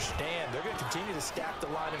understand. They're going to continue to stack the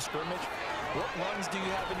line of scrimmage. What runs do you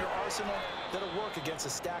have in your arsenal that'll work against a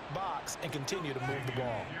stacked box and continue to move the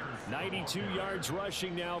ball? 92 yards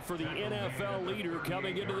rushing now for the NFL leader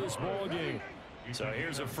coming into this ball game. So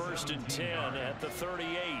here's a 1st and 10 at the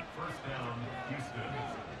 38.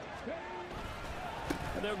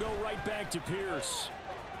 And they'll go right back to Pierce.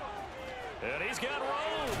 And he's got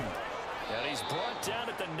room. And he's brought down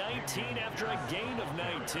at the 19 after a gain of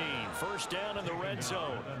 19. First down in the red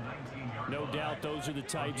zone. No doubt those are the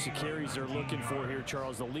types of carries they're looking for here,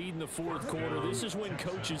 Charles. The lead in the fourth quarter. This is when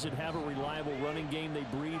coaches that have a reliable running game, they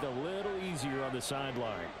breathe a little easier on the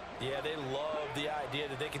sideline. Yeah, they love the idea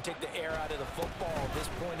that they can take the air out of the football at this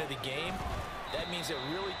point of the game. That means they're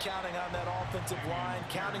really counting on that offensive line,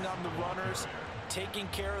 counting on the runners, taking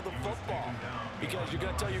care of the football. Because you're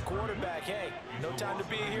going to tell your quarterback, hey, no time to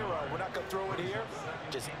be a hero. We're not going to throw it here.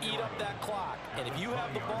 Just eat up that clock. And if you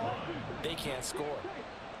have the ball, they can't score.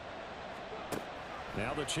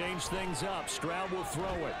 Now to change things up, Stroud will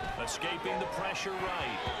throw it. Escaping the pressure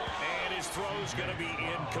right. And his throw's going to be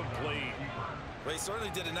incomplete. Well, he certainly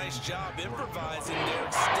did a nice job improvising there,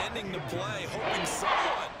 extending the play, hoping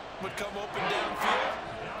someone would come open downfield,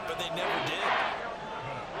 but they never did.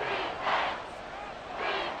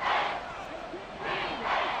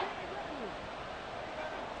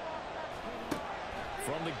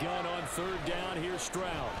 From the gun on 3rd down, here's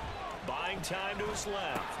Stroud. Buying time to his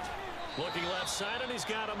left. Looking left side, and he's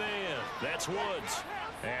got a man. That's Woods.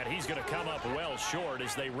 And he's going to come up well short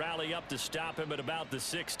as they rally up to stop him at about the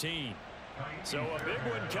 16. So a big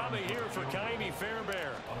one coming here for Kaimi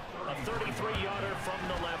Fairbairn. A 33-yarder from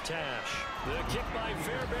the left hash. The kick by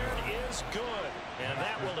Fairbairn is good. And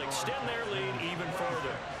that will extend their lead even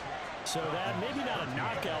further. So that, maybe not a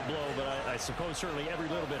knockout blow, but I suppose certainly every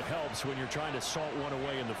little bit helps when you're trying to salt one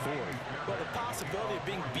away in the fourth. Well, the possibility of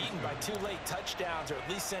being beaten by 2 late touchdowns or at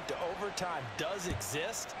least sent to overtime does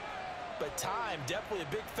exist. But time, definitely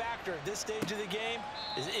a big factor at this stage of the game,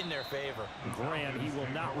 is in their favor. Graham, he will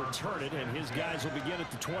not return it, and his guys will begin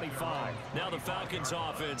at the 25. Now the Falcons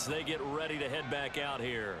offense, they get ready to head back out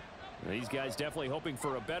here. These guys definitely hoping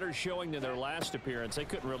for a better showing than their last appearance. They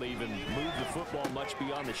couldn't really even move the football much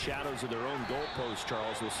beyond the shadows of their own goalpost,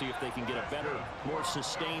 Charles. We'll see if they can get a better, more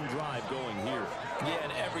sustained drive going here. Yeah,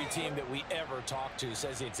 and every team that we ever talk to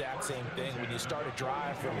says the exact same thing. When you start a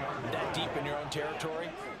drive from that deep in your own territory,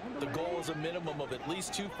 the goal is a minimum of at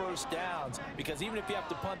least 2 first downs, because even if you have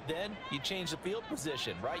to punt then, you change the field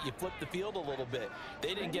position, right? You flip the field a little bit.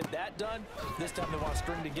 They didn't get that done. This time they want to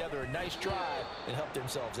string together a nice drive and help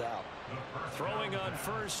themselves out. Throwing on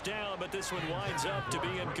 1st down, but this one winds up to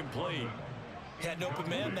be incomplete. Had an open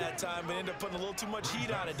man that time, but ended up putting a little too much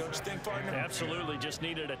heat on it, don't you think, partner? Absolutely. Just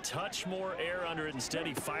needed a touch more air under it. Instead,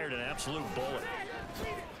 he fired an absolute bullet.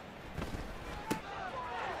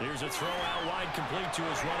 Here's a throw out wide, complete to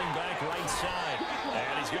his running back right side.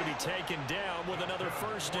 And he's going to be taken down with another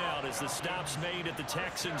 1st down as the stop's made at the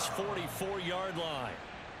Texans' 44-yard line.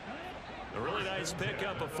 A really nice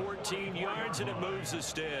pickup of 14 yards, and it moves the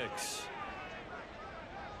sticks.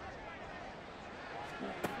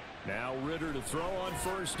 Now Ritter to throw on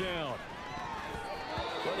 1st down.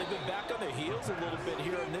 Well, they've been back on their heels a little bit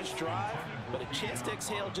here in this drive, but a chance to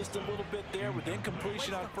exhale just a little bit there with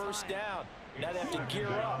incompletion on 1st down. Now they have to gear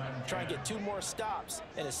up, try and get 2 more stops,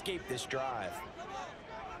 and escape this drive.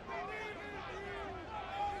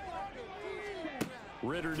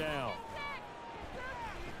 Ritter now.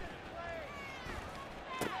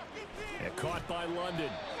 And caught by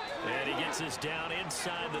London. And he gets this down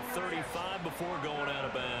inside the 35 before going out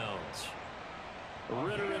of bounds.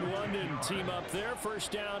 Ritter and London team up there.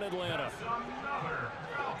 1st down, Atlanta.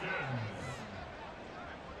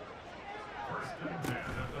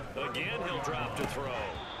 Again, he'll drop to throw.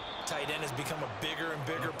 Tight end has become a bigger and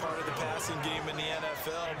bigger part of the passing game in the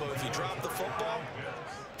NFL, but if you drop the football,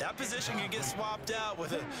 that position can get swapped out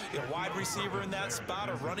with a wide receiver in that spot,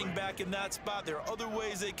 a running back in that spot. There are other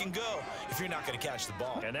ways they can go if you're not going to catch the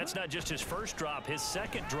ball. And that's not just his 1st drop, his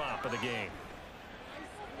 2nd drop of the game.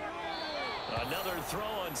 Another throw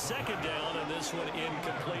on 2nd down, and this one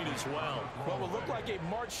incomplete as well. What will look like a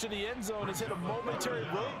march to the end zone has hit a momentary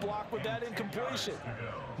roadblock with that incompletion.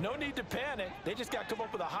 No need to panic. They just got to come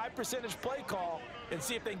up with a high percentage play call and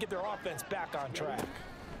see if they can get their offense back on track.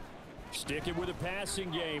 Sticking with the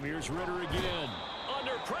passing game. Here's Ritter again.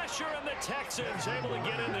 Under pressure, and the Texans able to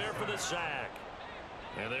get in there for the sack.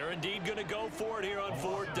 And they're indeed going to go for it here on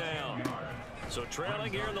 4th down. So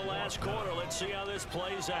trailing here in the last quarter. Let's see how this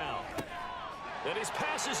plays out. And his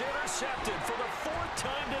pass is intercepted for the 4th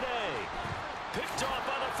time today. Picked off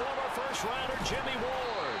by the former first-rounder Jimmy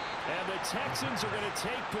Ward. And the Texans are going to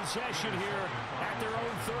take possession here at their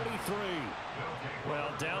own 33.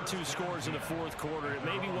 Well, down 2 scores in the 4th quarter. It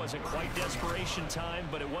maybe wasn't quite desperation time,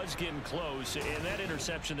 but it was getting close. And that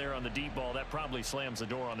interception there on the deep ball, that probably slams the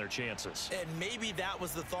door on their chances. And maybe that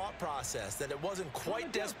was the thought process, that it wasn't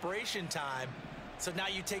quite desperation time. So now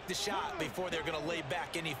you take the shot before they're going to lay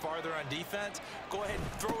back any farther on defense. Go ahead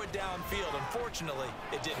and throw it downfield. Unfortunately,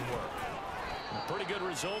 it didn't work. Pretty good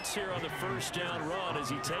results here on the first down run as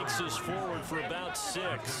he takes us forward for about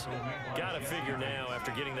 6. Got to figure now,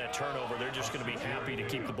 after getting that turnover, they're just going to be happy to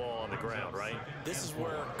keep the ball on the ground, right? This is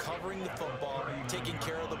where covering the football, taking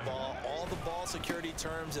care of the ball, all the ball security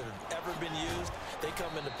terms that have ever been used, they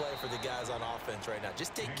come into play for the guys on offense right now.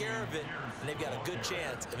 Just take care of it, and they've got a good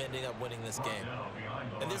chance of ending up winning this game.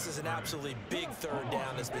 And this is an absolutely big 3rd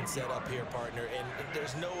down that's been set up here, partner, and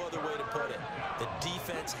there's no other way to put it. The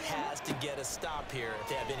defense has to get a stop here if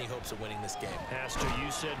they have any hopes of winning this game. Has to.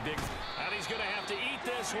 You said big. And he's going to have to eat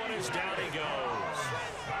this one as down he goes.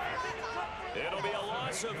 It'll be a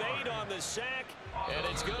loss of 8 on the sack, and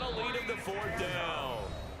it's going to lead him to 4th down.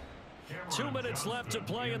 2 minutes left to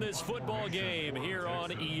play in this football game here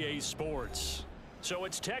on EA Sports. So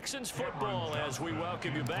it's Texans football as we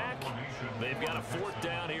welcome you back. They've got a 4th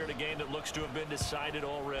down here in a game that looks to have been decided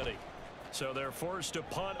already. So they're forced to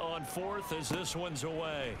punt on 4th as this one's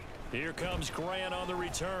away. Here comes Grant on the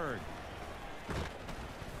return.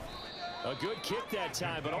 A good kick that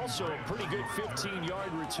time, but also a pretty good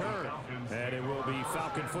 15-yard return. And it will be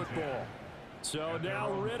Falcon football. So now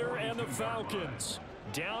Ritter and the Falcons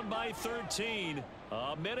down by 13.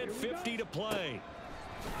 A minute 50 to play.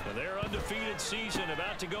 And their undefeated season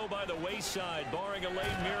about to go by the wayside, barring a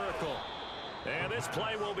late miracle. And this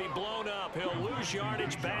play will be blown up. He'll lose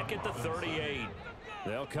yardage back at the 38.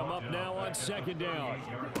 They'll come up now on 2nd down.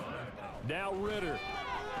 Now Ritter.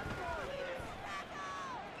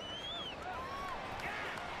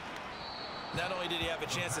 Not only did he have a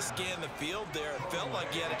chance to scan the field there, it felt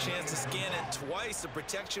like he had a chance to scan it twice. The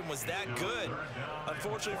protection was that good.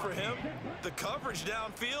 Unfortunately for him, the coverage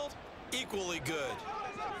downfield, equally good.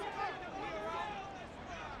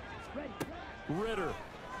 Ritter.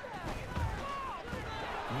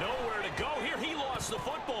 Nowhere to go here. He lost the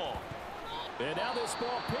football. And now this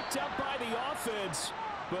ball picked up by the offense.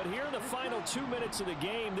 But here in the final 2 minutes of the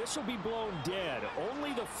game, this will be blown dead.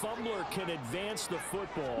 Only the fumbler can advance the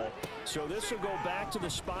football. So this will go back to the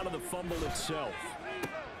spot of the fumble itself.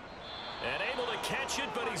 And able to catch it,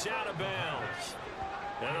 but he's out of bounds.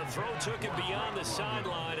 And the throw took him beyond the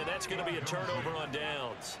sideline, and that's going to be a turnover on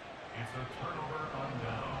downs. It's a turnover on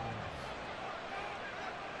downs.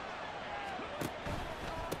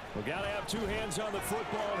 We've got to have 2 hands on the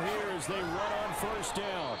football here as they run on 1st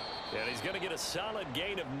down. And he's going to get a solid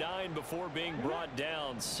gain of 9 before being brought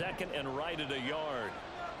down. 2nd and right at a yard.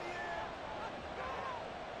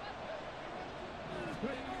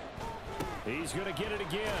 He's going to get it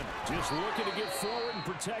again. Just looking to get forward and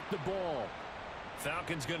protect the ball.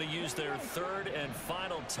 Falcons going to use their 3rd and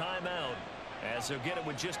final timeout as they'll get it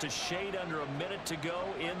with just a shade under a minute to go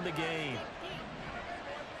in the game.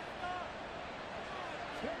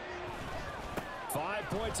 5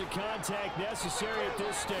 points of contact necessary at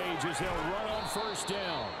this stage as they'll run on 1st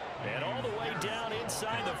down. And all the way down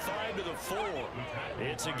inside the 5 to the 4.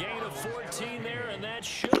 It's a gain of 14 there, and that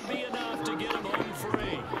should be enough to get him home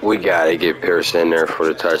free. We got to get Pierce in there for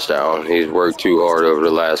the touchdown. He's worked too hard over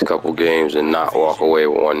the last couple games and not walk away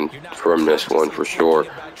with one from this one for sure.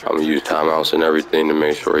 I'm going to use timeouts and everything to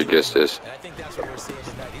make sure he gets this. And I think that's what we're seeing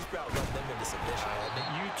tonight. He's about running them into submission.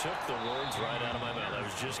 You took the words right out of my mouth. I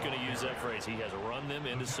was just going to use that phrase. He has run them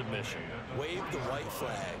into submission. Wave the white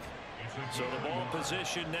flag. So the ball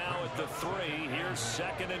position now at the 3. Here's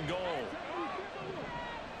 2nd and goal.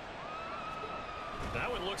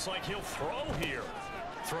 That one looks like he'll throw here.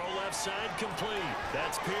 Throw left side complete.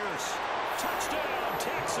 That's Pierce. Touchdown,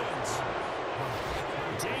 Texans.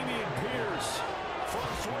 Damian Pierce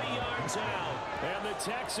from 3 yards out. And the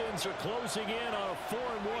Texans are closing in on a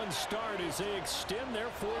 4-1 start as they extend their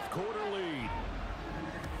 4th quarter lead.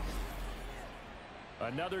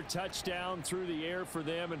 Another touchdown through the air for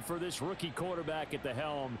them, and for this rookie quarterback at the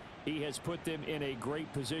helm, he has put them in a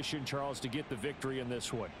great position, Charles, to get the victory in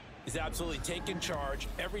this one. He's absolutely taken charge.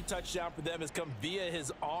 Every touchdown for them has come via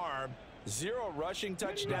his arm. 0 rushing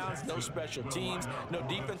touchdowns, no special teams, no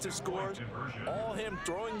defensive scores. All him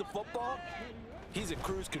throwing the football. He's in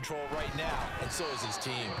cruise control right now, and so is his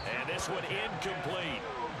team. And this one incomplete.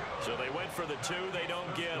 So they went for the 2, they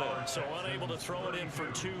don't get it. So unable to throw it in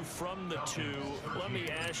for 2 from the 2. Let me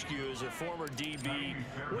ask you, as a former DB,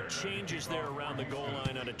 what changes there around the goal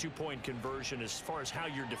line on a 2-point conversion as far as how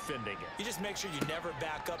you're defending it? You just make sure you never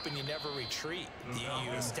back up and you never retreat.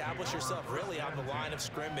 You establish yourself really on the line of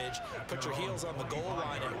scrimmage, put your heels on the goal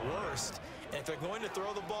line at worst. And if they're going to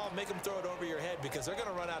throw the ball, make them throw it over your head, because they're going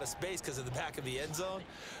to run out of space because of the back of the end zone.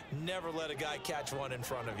 Never let a guy catch one in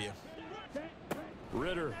front of you.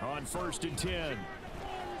 Ritter on 1st and 10.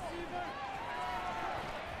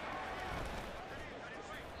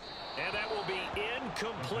 And that will be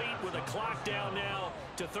incomplete with a clock down now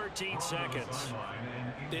to 13 seconds.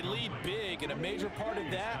 They lead big, and a major part of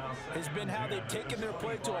that has been how they've taken their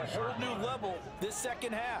play to a whole new level this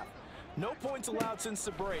second half. No points allowed since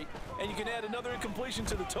the break, and you can add another incompletion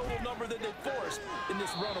to the total number that they forced in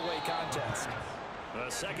this runaway contest. A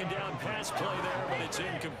 2nd down pass play there, but it's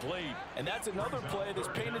incomplete. And that's another play that's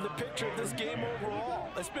painted the picture of this game overall.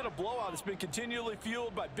 It's been a blowout. It's been continually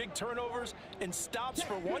fueled by big turnovers and stops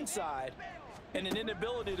for one side and an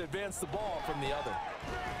inability to advance the ball from the other.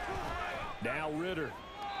 Now Ritter.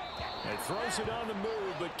 And throws it on the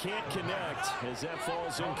move, but can't connect as that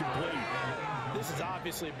falls incomplete. This has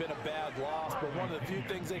obviously been a bad loss, but one of the few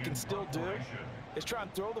things they can still do is try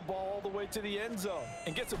and throw the ball all the way to the end zone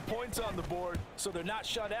and get some points on the board so they're not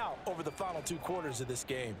shut out over the final 2 quarters of this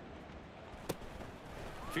game.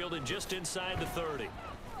 Fielded just inside the 30.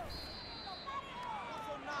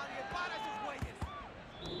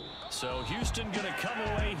 So Houston going to come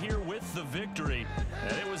away here with the victory.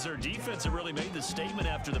 And it was their defense that really made the statement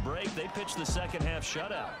after the break. They pitched the second half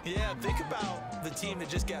shutout. Yeah, think about the team that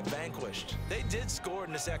just got vanquished. They did score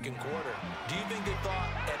in the 2nd quarter. Do you think they thought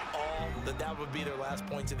at all that that would be their last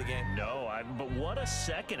points of the game? No, but what a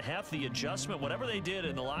second half. The adjustment, whatever they did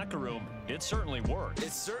in the locker room, it certainly worked.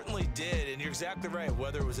 It certainly did, and you're exactly right.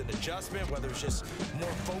 Whether it was an adjustment, whether it was just more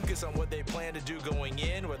focus on what they planned to do going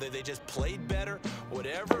in, whether they just played better,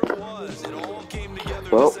 whatever it was, it all came together.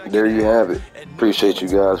 Well, there you have it. Appreciate you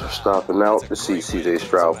guys for stopping out to see CJ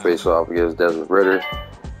Stroud face off against Desmond Ritter.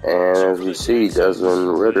 And as we see,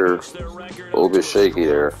 Desmond Ritter a little bit shaky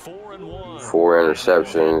there. 4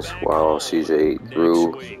 interceptions while CJ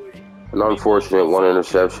threw an unfortunate 1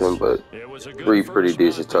 interception, but 3 pretty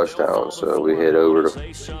decent touchdowns. So we head over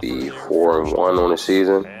to be 4-1 on the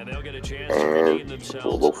season, and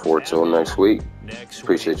we'll look forward to next week.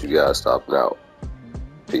 Appreciate you guys stopping out.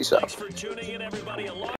 Peace out.